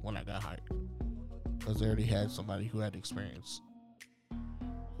I got hired. Because they already had somebody who had experience.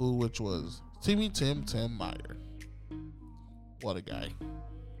 Which was Tim Meyer. What a guy.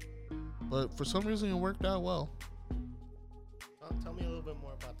 But for some reason it worked out well. Tell me a little bit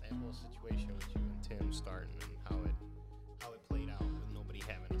more about that whole situation with you and Tim starting and how it played out with nobody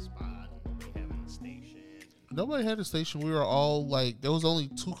having a spot and nobody having a station. Nobody had a station. We were all like, there was only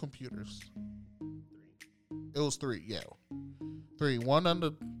 2 computers. 3. It was 3, yeah. 3. One on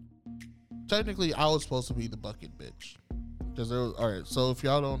the... Technically, I was supposed to be the bucket bitch. Because there was... Alright, so if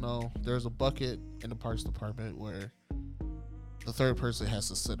y'all don't know, there's a bucket in the parts department where the third person has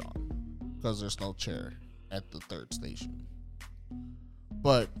to sit on. Because there's no chair at the third station.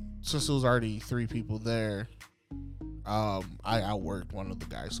 But since there was already 3 people there, I outworked one of the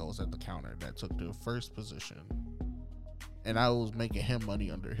guys that was at the counter that took the first position. And I was making him money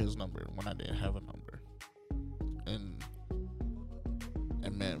under his number when I didn't have a number. And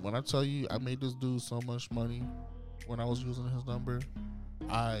man, when I tell you I made this dude so much money when I was using his number,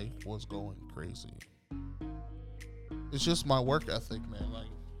 I was going crazy. It's just my work ethic, man. Like,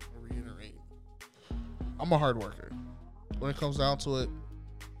 I reiterate, I'm a hard worker. When it comes down to it,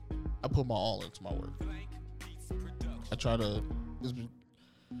 I put my all into my work. I try to...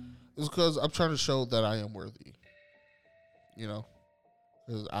 It's because I'm trying to show that I am worthy. You know?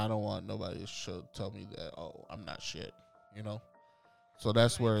 Because I don't want nobody to tell me that, oh, I'm not shit. You know? So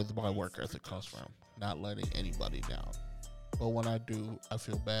that's where my work ethic comes from. Not letting anybody down. But when I do, I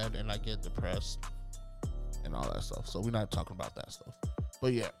feel bad and I get depressed and all that stuff. So we're not talking about that stuff.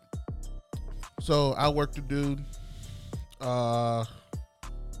 But yeah. So I worked the dude. Let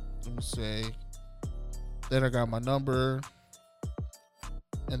me say. Then I got my number.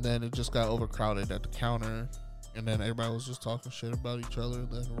 And then it just got overcrowded at the counter. And then everybody was just talking shit about each other.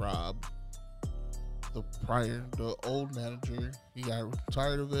 Then Rob, the old manager, he got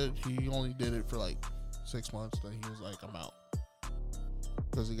tired of it. He only did it for like 6 months. Then he was like, I'm out.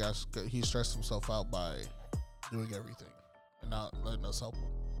 Because he stressed himself out by doing everything and not letting us help him.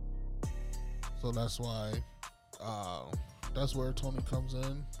 So that's why, that's where Tony comes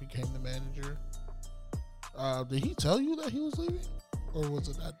in, became the manager. Did he tell you that he was leaving? Or was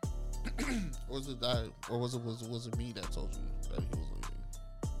it that? Was it me that told you that he was leaving?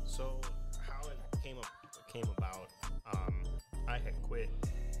 So how it came about, I had quit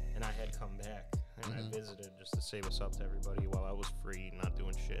and I had come back and I visited just to say what's up to everybody while I was free, not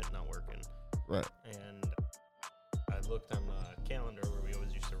doing shit, not working. Right. And I looked on the calendar where we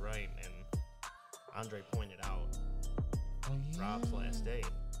always used to write, and Andre pointed out Rob's last day.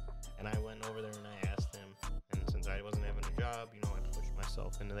 And I went over there and I asked him, and since I wasn't having a job, you know, I pushed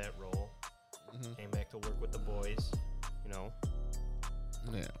myself into that role. Came back to work with the boys, you know.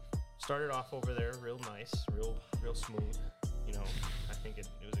 Yeah. Started off over there real nice, real smooth. You know, I think it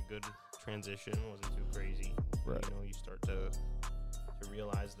was a good transition. It wasn't too crazy. Right. You know, you start to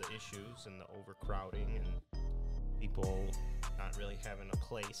realize the issues and the overcrowding and people not really having a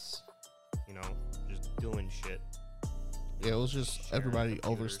place, you know, just doing shit. Yeah, it was just Sharing everybody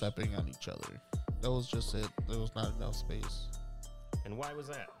computers. overstepping on each other. That was just it. There was not enough space. And why was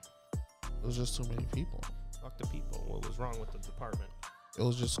that? It was just too many people. Fuck the people. What was wrong with the department? It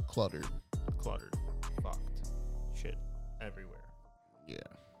was just cluttered. Cluttered. Fucked. Shit everywhere. Yeah.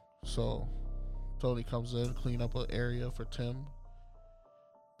 So Tony comes in, clean up an area for Tim.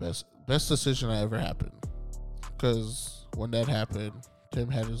 Best decision that ever happened. Because when that happened, Tim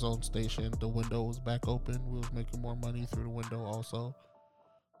had his own station. The window was back open. We was making more money through the window also.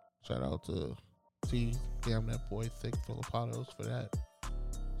 Shout out to damn that boy, Thick Filipatos for that.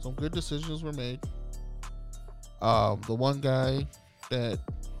 Some good decisions were made. The one guy that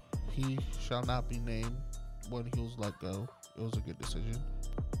he shall not be named when he was let go, it was a good decision.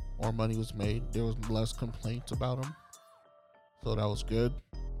 More money was made. There was less complaints about him. So that was good.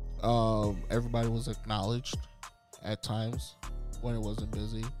 Everybody was acknowledged at times when it wasn't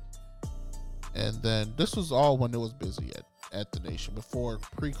busy. And then this was all when it was busy at the Nation before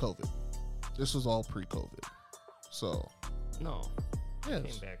pre-COVID. This was all pre-COVID. So No. yes. I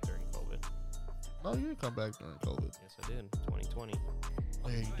came back during COVID. No, you didn't come back during COVID. Yes, I did. 2020. Oh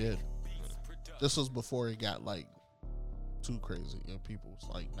yeah, you did. This was before it got like too crazy and people was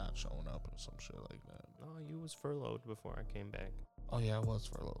like not showing up and some shit like that. No, you was furloughed before I came back. Oh yeah, I was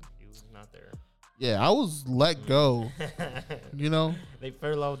furloughed. You was not there. Yeah, I was let go. You know, They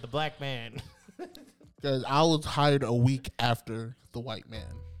furloughed the black man. because I was hired a week after the white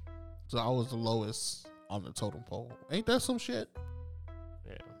man, so I was the lowest on the totem pole. Ain't that some shit?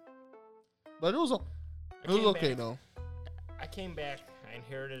 Yeah. But it was came okay back. though. I came back. I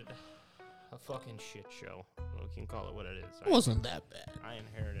inherited a fucking shit show. We can call it what it is. It wasn't that bad. I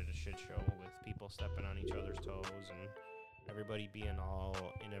inherited a shit show with people stepping on each other's toes and everybody being all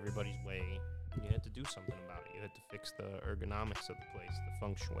in everybody's way. You had to do something about it. You had to fix the ergonomics of the place, the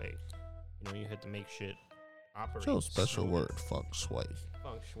feng shui. You know, you had to make shit operate. So special smooth. word, feng shui.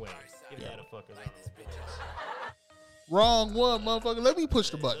 Feng shui. Give Yeah. that a fucking round of applause. Wrong one, motherfucker. Let me push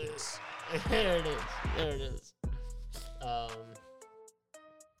the buttons. There it is. There it is.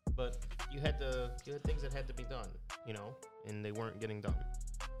 But you had things that had to be done, you know, and they weren't getting done.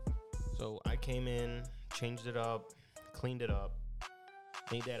 So I came in, changed it up, cleaned it up,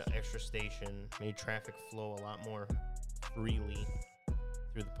 made that an extra station, made traffic flow a lot more freely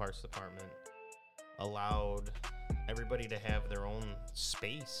through the parts department, allowed everybody to have their own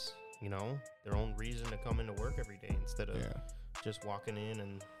space, you know, their own reason to come into work every day instead of just walking in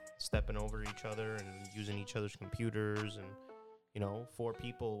and stepping over each other and using each other's computers. And you know, 4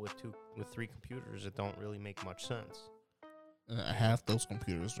 people with 3 computers, it don't really make much sense. And half those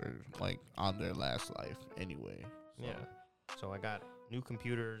computers are like on their last life anyway. So. Yeah. So I got new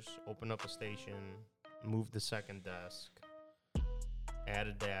computers, opened up a station, moved the second desk,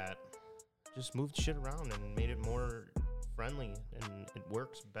 added that, just moved shit around and made it more friendly, and it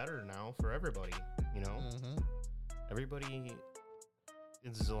works better now for everybody, you know? Mm-hmm. Everybody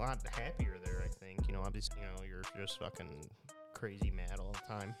is a lot happier there, I think. You know, obviously, you know, you're just fucking crazy mad all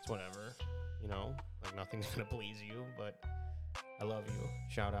the time. It's whatever, you know, like nothing's gonna please you, but I love you.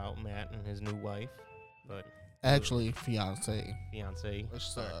 Shout out Matt and his new wife, but Actually, fiance.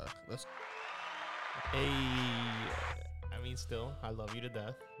 Let's hey, I mean, still, I love you to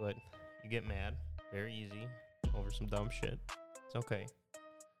death, but you get mad very easy over some dumb shit. It's okay.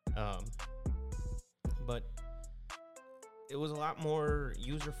 But it was a lot more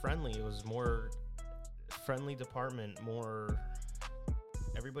user friendly. It was more friendly department, more.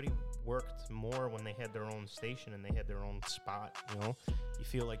 Everybody worked more when they had their own station and they had their own spot. You know, you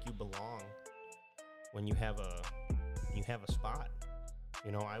feel like you belong when you have a spot.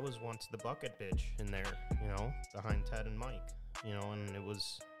 You know, I was once the bucket bitch in there. You know, behind Ted and Mike. You know, and it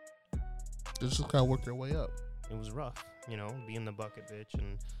was. They just gotta work their way up. It was rough. You know, being the bucket bitch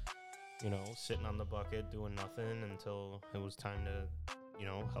and you know sitting on the bucket doing nothing until it was time to you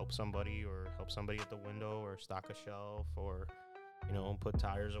know help somebody at the window or stock a shelf or. You know, put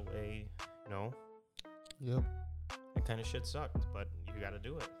tires away, you know. Yep. That kind of shit sucked, but you got to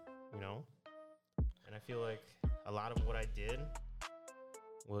do it, you know. And I feel like a lot of what I did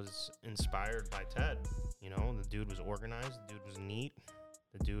was inspired by Ted. You know, the dude was organized, the dude was neat,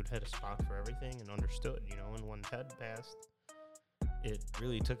 the dude had a spot for everything and understood, you know. And when Ted passed, it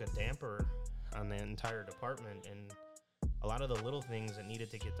really took a damper on the entire department, and a lot of the little things that needed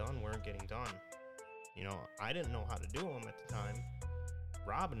to get done weren't getting done. You know, I didn't know how to do them at the time.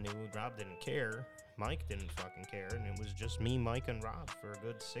 Rob knew. Rob didn't care. Mike didn't fucking care, and it was just me, Mike, and Rob for a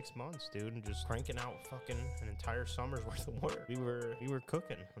good 6 months, dude, and just cranking out fucking an entire summer's worth of work. We were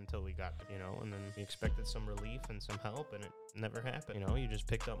cooking until we got, and then we expected some relief and some help, and it never happened. You just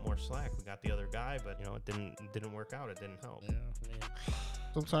picked up more slack. We got the other guy, but it didn't work out. It didn't help. Yeah.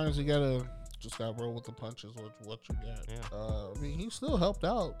 Sometimes you gotta roll with the punches. What you got? Yeah. He still helped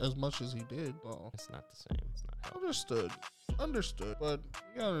out as much as he did. Well, It's not the same. It's not help. Understood, but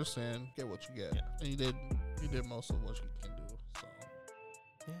you gotta understand, get what you get. Yeah. And you did most of what you can do. So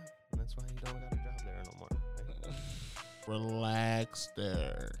Yeah, and that's why you don't got a job there no more. Right? Relax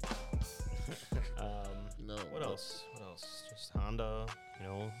there. What else? Just Honda,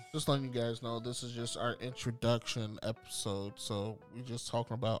 Just letting you guys know, this is just our introduction episode. So we're just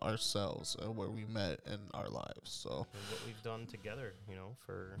talking about ourselves and where we met in our lives. So and what we've done together,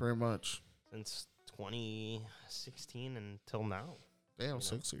 for very much since 2016 until now. Damn,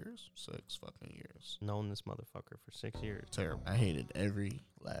 6 years? 6 fucking years. Known this motherfucker for 6 years. Terrible. I hated every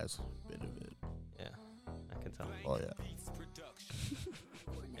last bit of it. Yeah, I can tell. Oh, yeah.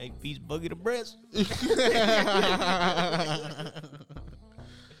 8-piece buggy to breast. Oh,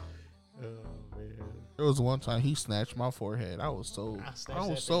 man. There was one time he snatched my forehead. I was so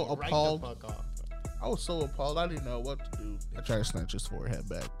appalled. Right the fuck off. I was so appalled. I didn't know what to do. I tried to snatch his forehead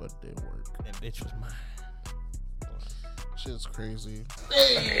back, but it didn't work. That bitch was mine. Shit's crazy.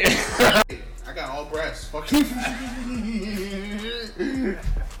 Hey! I got all breasts. Fuck you.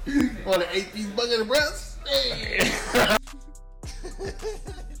 Want an 8-piece bucket of breasts? Hey!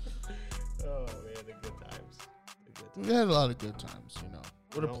 Oh man, the good times. We had a lot of good times,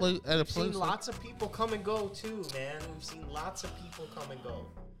 We've seen lots of people come and go too, man. We've seen lots of people come and go,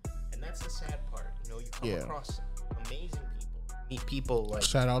 and that's the sad part. You come across amazing people, meet people like.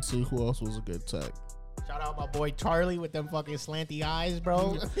 Shout out to who else was a good tech. Shout out my boy Charlie with them fucking slanty eyes,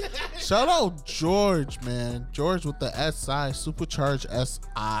 bro. Shout out George, man. George with the SI, Supercharged SI.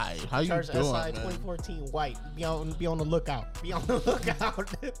 How you doing, SI man? 2014 white. Be on the lookout. Be on the lookout.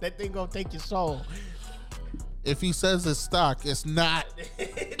 That thing gonna take your soul. If he says it's stock, it's not.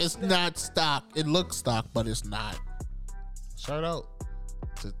 It's not stock. It looks stock, but it's not. Shout out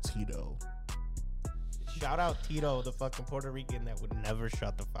to Tito. Shout out Tito, the fucking Puerto Rican that would never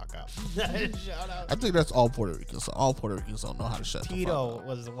shut the fuck up. Shout out. I think that's all Puerto Ricans. So all Puerto Ricans don't know how to shut the fuck up. Tito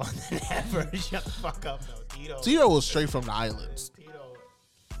was the one that never shut the fuck up, though. Tito was straight from the islands.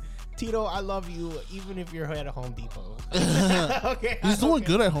 Tito, I love you, even if you're at a Home Depot. Okay, He's doing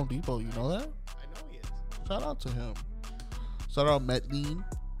good at Home Depot. You know that? I know he is. Shout out to him. Shout out Metlin.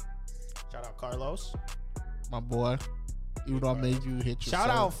 Shout out Carlos. My boy. Even though I made you hit yourself. Shout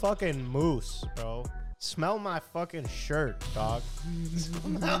out fucking Moose, bro. Smell my fucking shirt, dog.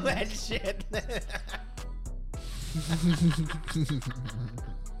 Smell that shit.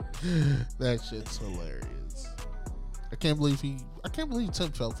 That shit's hilarious. I can't believe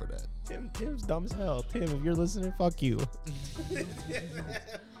Tim fell for that. Tim's dumb as hell. Tim, if you're listening, fuck you.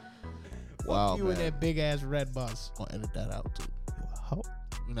 Wow, fuck you man. in that big ass red bus. I'll edit that out too. You a hoe.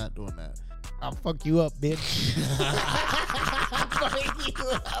 We're not doing that. I'll fuck you up, bitch. I'll fuck you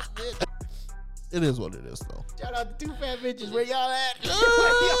up, bitch. It is what it is, though. Shout out to 2 fat bitches. Where y'all at?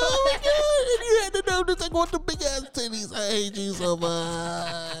 Oh, God. And you had to know this. I want the big ass titties. I hate you so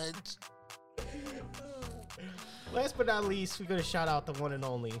much. Last but not least, we're going to shout out the one and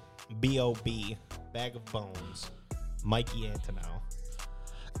only B.O.B. Bag of Bones, Mikey Antonow.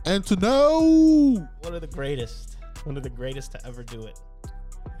 And to know One of the greatest to ever do it.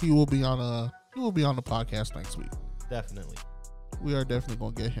 he will be on the podcast next week. Definitely. We are definitely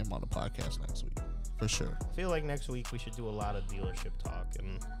going to get him on the podcast next week. For sure. I feel like next week we should do a lot of dealership talk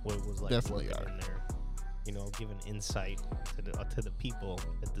and what it was like Definitely working in there. Giving insight to the people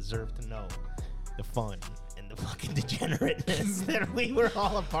that deserve to know the fun and the fucking degenerateness that we were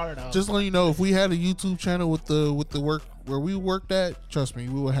all a part of. Just letting you know, if we had a YouTube channel with the work where we worked at, trust me,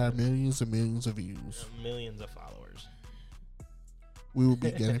 we would have millions and millions of views. Millions of followers. We would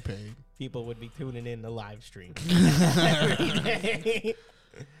be getting paid. People would be tuning in to live stream every day.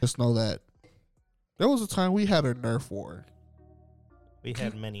 Just know that there was a time we had a Nerf war. We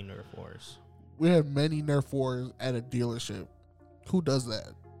had many Nerf wars. We had many Nerf wars at a dealership. Who does that?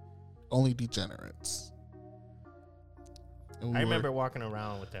 Only degenerates. I remember walking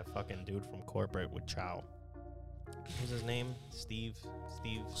around with that fucking dude from corporate with Chow. What was his name? Steve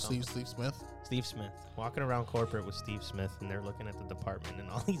Smith. Steve Smith. Walking around corporate with Steve Smith, and they're looking at the department, and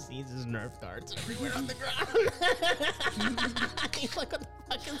all he sees is Nerf darts everywhere on the ground. He's like, what the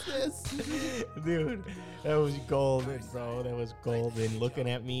fuck is this? Dude, that was golden, bro. That was golden. Looking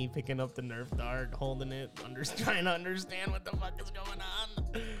at me, picking up the Nerf dart, holding it, trying to understand what the fuck is going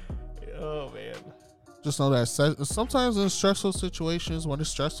on. Oh, man. Just know that sometimes in stressful situations, when it's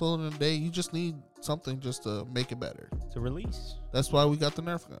stressful in the day, you just need something just to make it better. To release. That's why we got the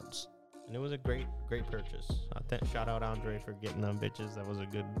Nerf guns. And it was a great purchase. Shout out Andre for getting them bitches. That was a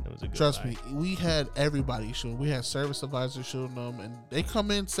good Trust buy. me, we had everybody shooting. We had service advisors shooting them, and they come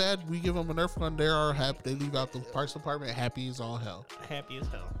in sad. We give them a Nerf gun. They are happy. They leave out the parts department happy as all hell. Happy as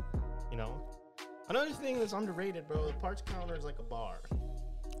hell. You know? Another thing that's underrated, bro, the parts counter is like a bar.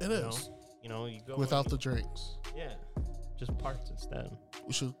 It is. You know, you go without the drinks. Yeah. Just parts instead.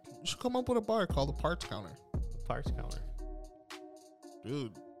 We should come up with a bar called the parts counter. The parts counter.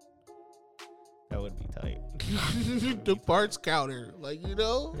 Dude. That would be tight. The parts counter. Like, you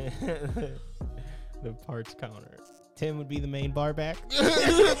know? The parts counter. Tim would be the main bar back.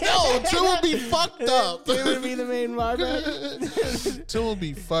 No, Tim would be fucked up. Tim would be the main bar back. Tim will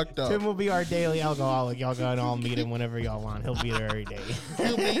be fucked up. Tim will be our daily alcoholic. Y'all gotta all meet him whenever y'all want. He'll be there every day.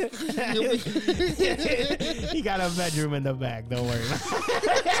 He got a bedroom in the back. Don't worry about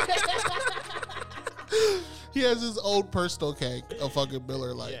it. He has his own personal keg, a fucking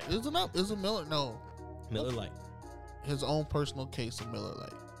Miller Lite. Yeah. Is it Miller? No. Miller Lite. His own personal case of Miller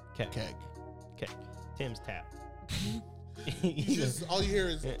Lite. Keg. Tim's tap. All you hear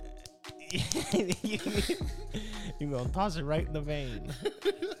is... You gonna toss it right in the vein.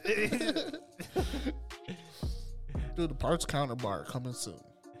 Dude, the parts counter bar coming soon.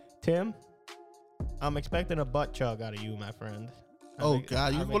 Tim, I'm expecting a butt chug out of you, my friend.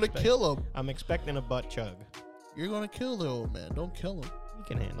 God, you're going to kill him. I'm expecting a butt chug. You're going to kill the old man. Don't kill him. You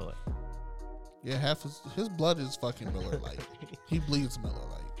can handle it. Yeah, half his blood is fucking Miller Lite. He bleeds Miller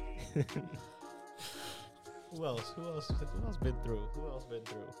Lite. Who else been through?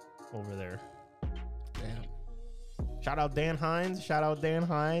 Over there? Damn. Shout out Dan Hines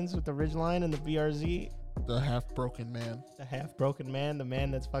with the Ridgeline and the BRZ. The half-broken man. The half-broken man. The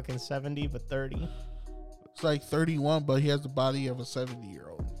man that's fucking 70 but 30. It's like 31, but he has the body of a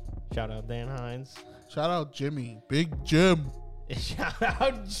 70-year-old. Shout out Dan Hines. Shout out Jimmy. Big Jim. Shout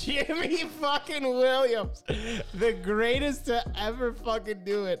out Jimmy fucking Williams. The greatest to ever fucking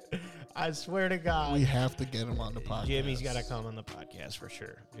do it. I swear to God. We have to get him on the podcast. Jimmy's got to come on the podcast for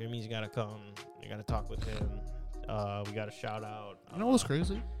sure. Jimmy's got to come. You got to talk with him. We got to shout out. You know what's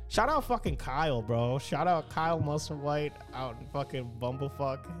crazy? Shout out fucking Kyle, bro. Shout out Kyle Musselwhite out in fucking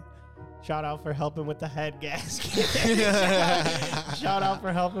Bumblefuck. Shout out for helping with the head gasket. Shout out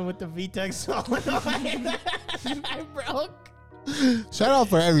for helping with the VTEC solenoid. I broke. Shout out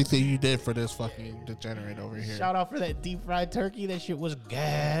for everything you did for this fucking degenerate over here. Shout out for that deep fried turkey. That shit was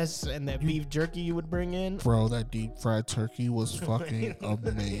gas. And that beef jerky you would bring in. Bro, that deep fried turkey was fucking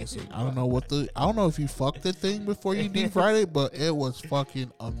amazing. I don't know if you fucked the thing before you deep fried it, but it was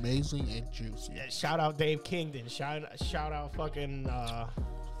fucking amazing and juicy. Yeah, shout out Dave Kingdon. Shout out fucking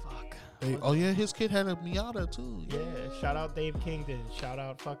Hey, oh yeah, his kid had a Miata too. Yeah, shout out Dave Kingdon. Shout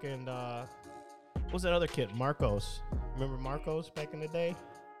out fucking what's that other kid? Marcos. Remember Marcos back in the day?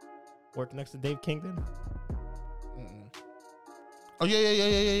 Worked next to Dave Kingdon? Mm-mm. Oh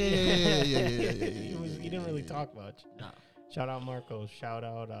yeah. He didn't really talk much. Nah. Shout out Marcos. Shout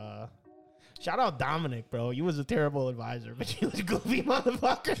out Dominic, bro. You was a terrible advisor, but you was a goofy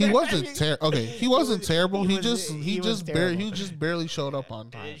motherfucker. He wasn't terrible. Okay, he wasn't terrible. He just barely showed up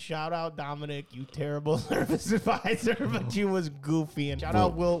on time. Shout out Dominic, you terrible service advisor, but you was goofy. And shout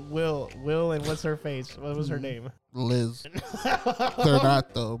out Will, and what's her face? What was her name? Liz. They're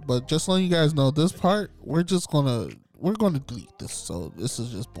not though. But just letting you guys know, this part we're gonna delete this. So this is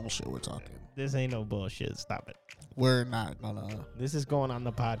just bullshit we're talking. This ain't no bullshit. Stop it. We're not gonna. This is going on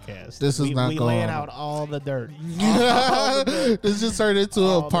the podcast. This is not we going. laying out all the dirt. This just turned into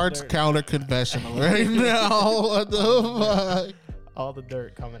a parts counter confessional right now. What the fuck? All the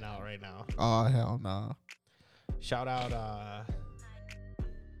dirt coming out right now. Oh hell no! Shout out.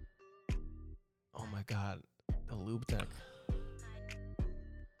 Oh my God, the Lube Tech.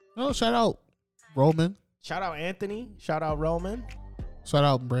 No, shout out Roman. Shout out Anthony. Shout out Roman. Shout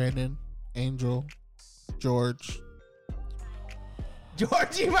out Brandon, Angel, Georgie,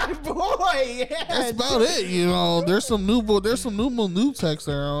 my boy. Yeah, that's about it. You know, there's some new techs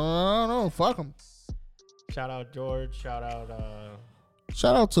there. I don't know. Fuck them. Shout out George. Shout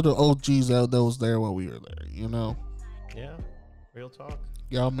out to the OGs that was there when we were there. You know. Yeah. Real talk.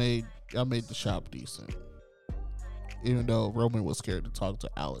 Y'all made the shop decent. Even though Roman was scared to talk to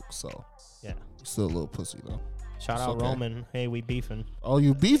Alex, so yeah, still a little pussy though. Shout out okay. Roman. Hey, we beefing. Oh,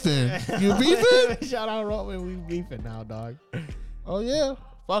 you beefing? You beefing? Shout out Roman. We beefing now, dog. Oh yeah,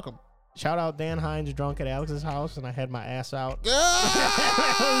 fuck him. Shout out Dan Hines drunk at Alex's house, and I had my ass out.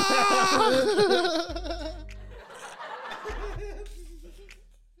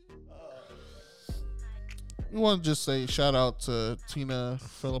 You want to just say shout out to Tina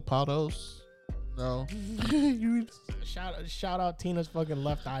Filipatos? No. Shout out Tina's fucking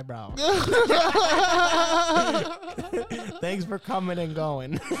left eyebrow. Thanks for coming and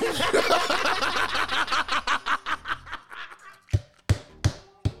going.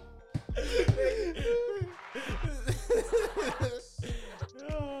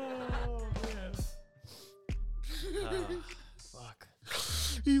 Fuck.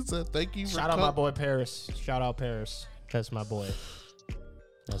 He said thank you for Shout out my boy Paris. Shout out Paris. That's my boy.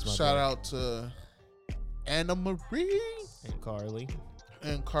 That's my Shout boy. out to Anna Marie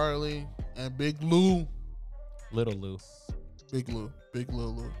And Carly and Big Lou. Little Lou. Big Lou. Big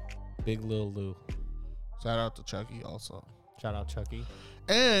Lou. Big Lil Lou. Shout out to Chucky also. Shout out Chucky.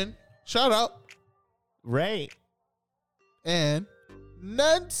 And shout out Ray. and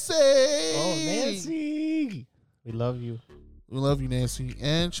Nancy. Oh, Nancy. We love you. We love you, Nancy.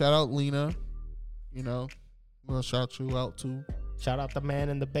 And shout out Lena. You know, we'll shout you out too. Shout out the man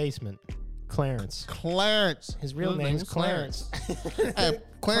in the basement, Clarence. Clarence. His real name is Clarence. Hey,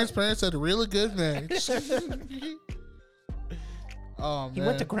 Clarence parents had a really good marriage. Oh, man. He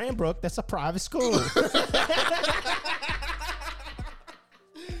went to Cranbrook. That's a private school.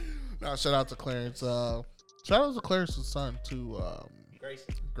 No, shout out to Clarence. Shout out to Clarence's son too.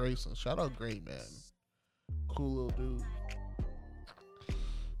 Grayson. Shout out Gray, man. Cool little dude.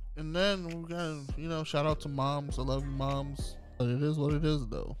 And then we got, shout out to moms. I love you, moms. But it is what it is,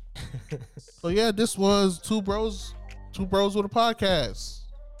 though. So yeah, this was Two Bros with a Podcast.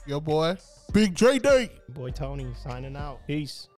 Yo, boy, Big DreDay. Boy Tony signing out. Peace.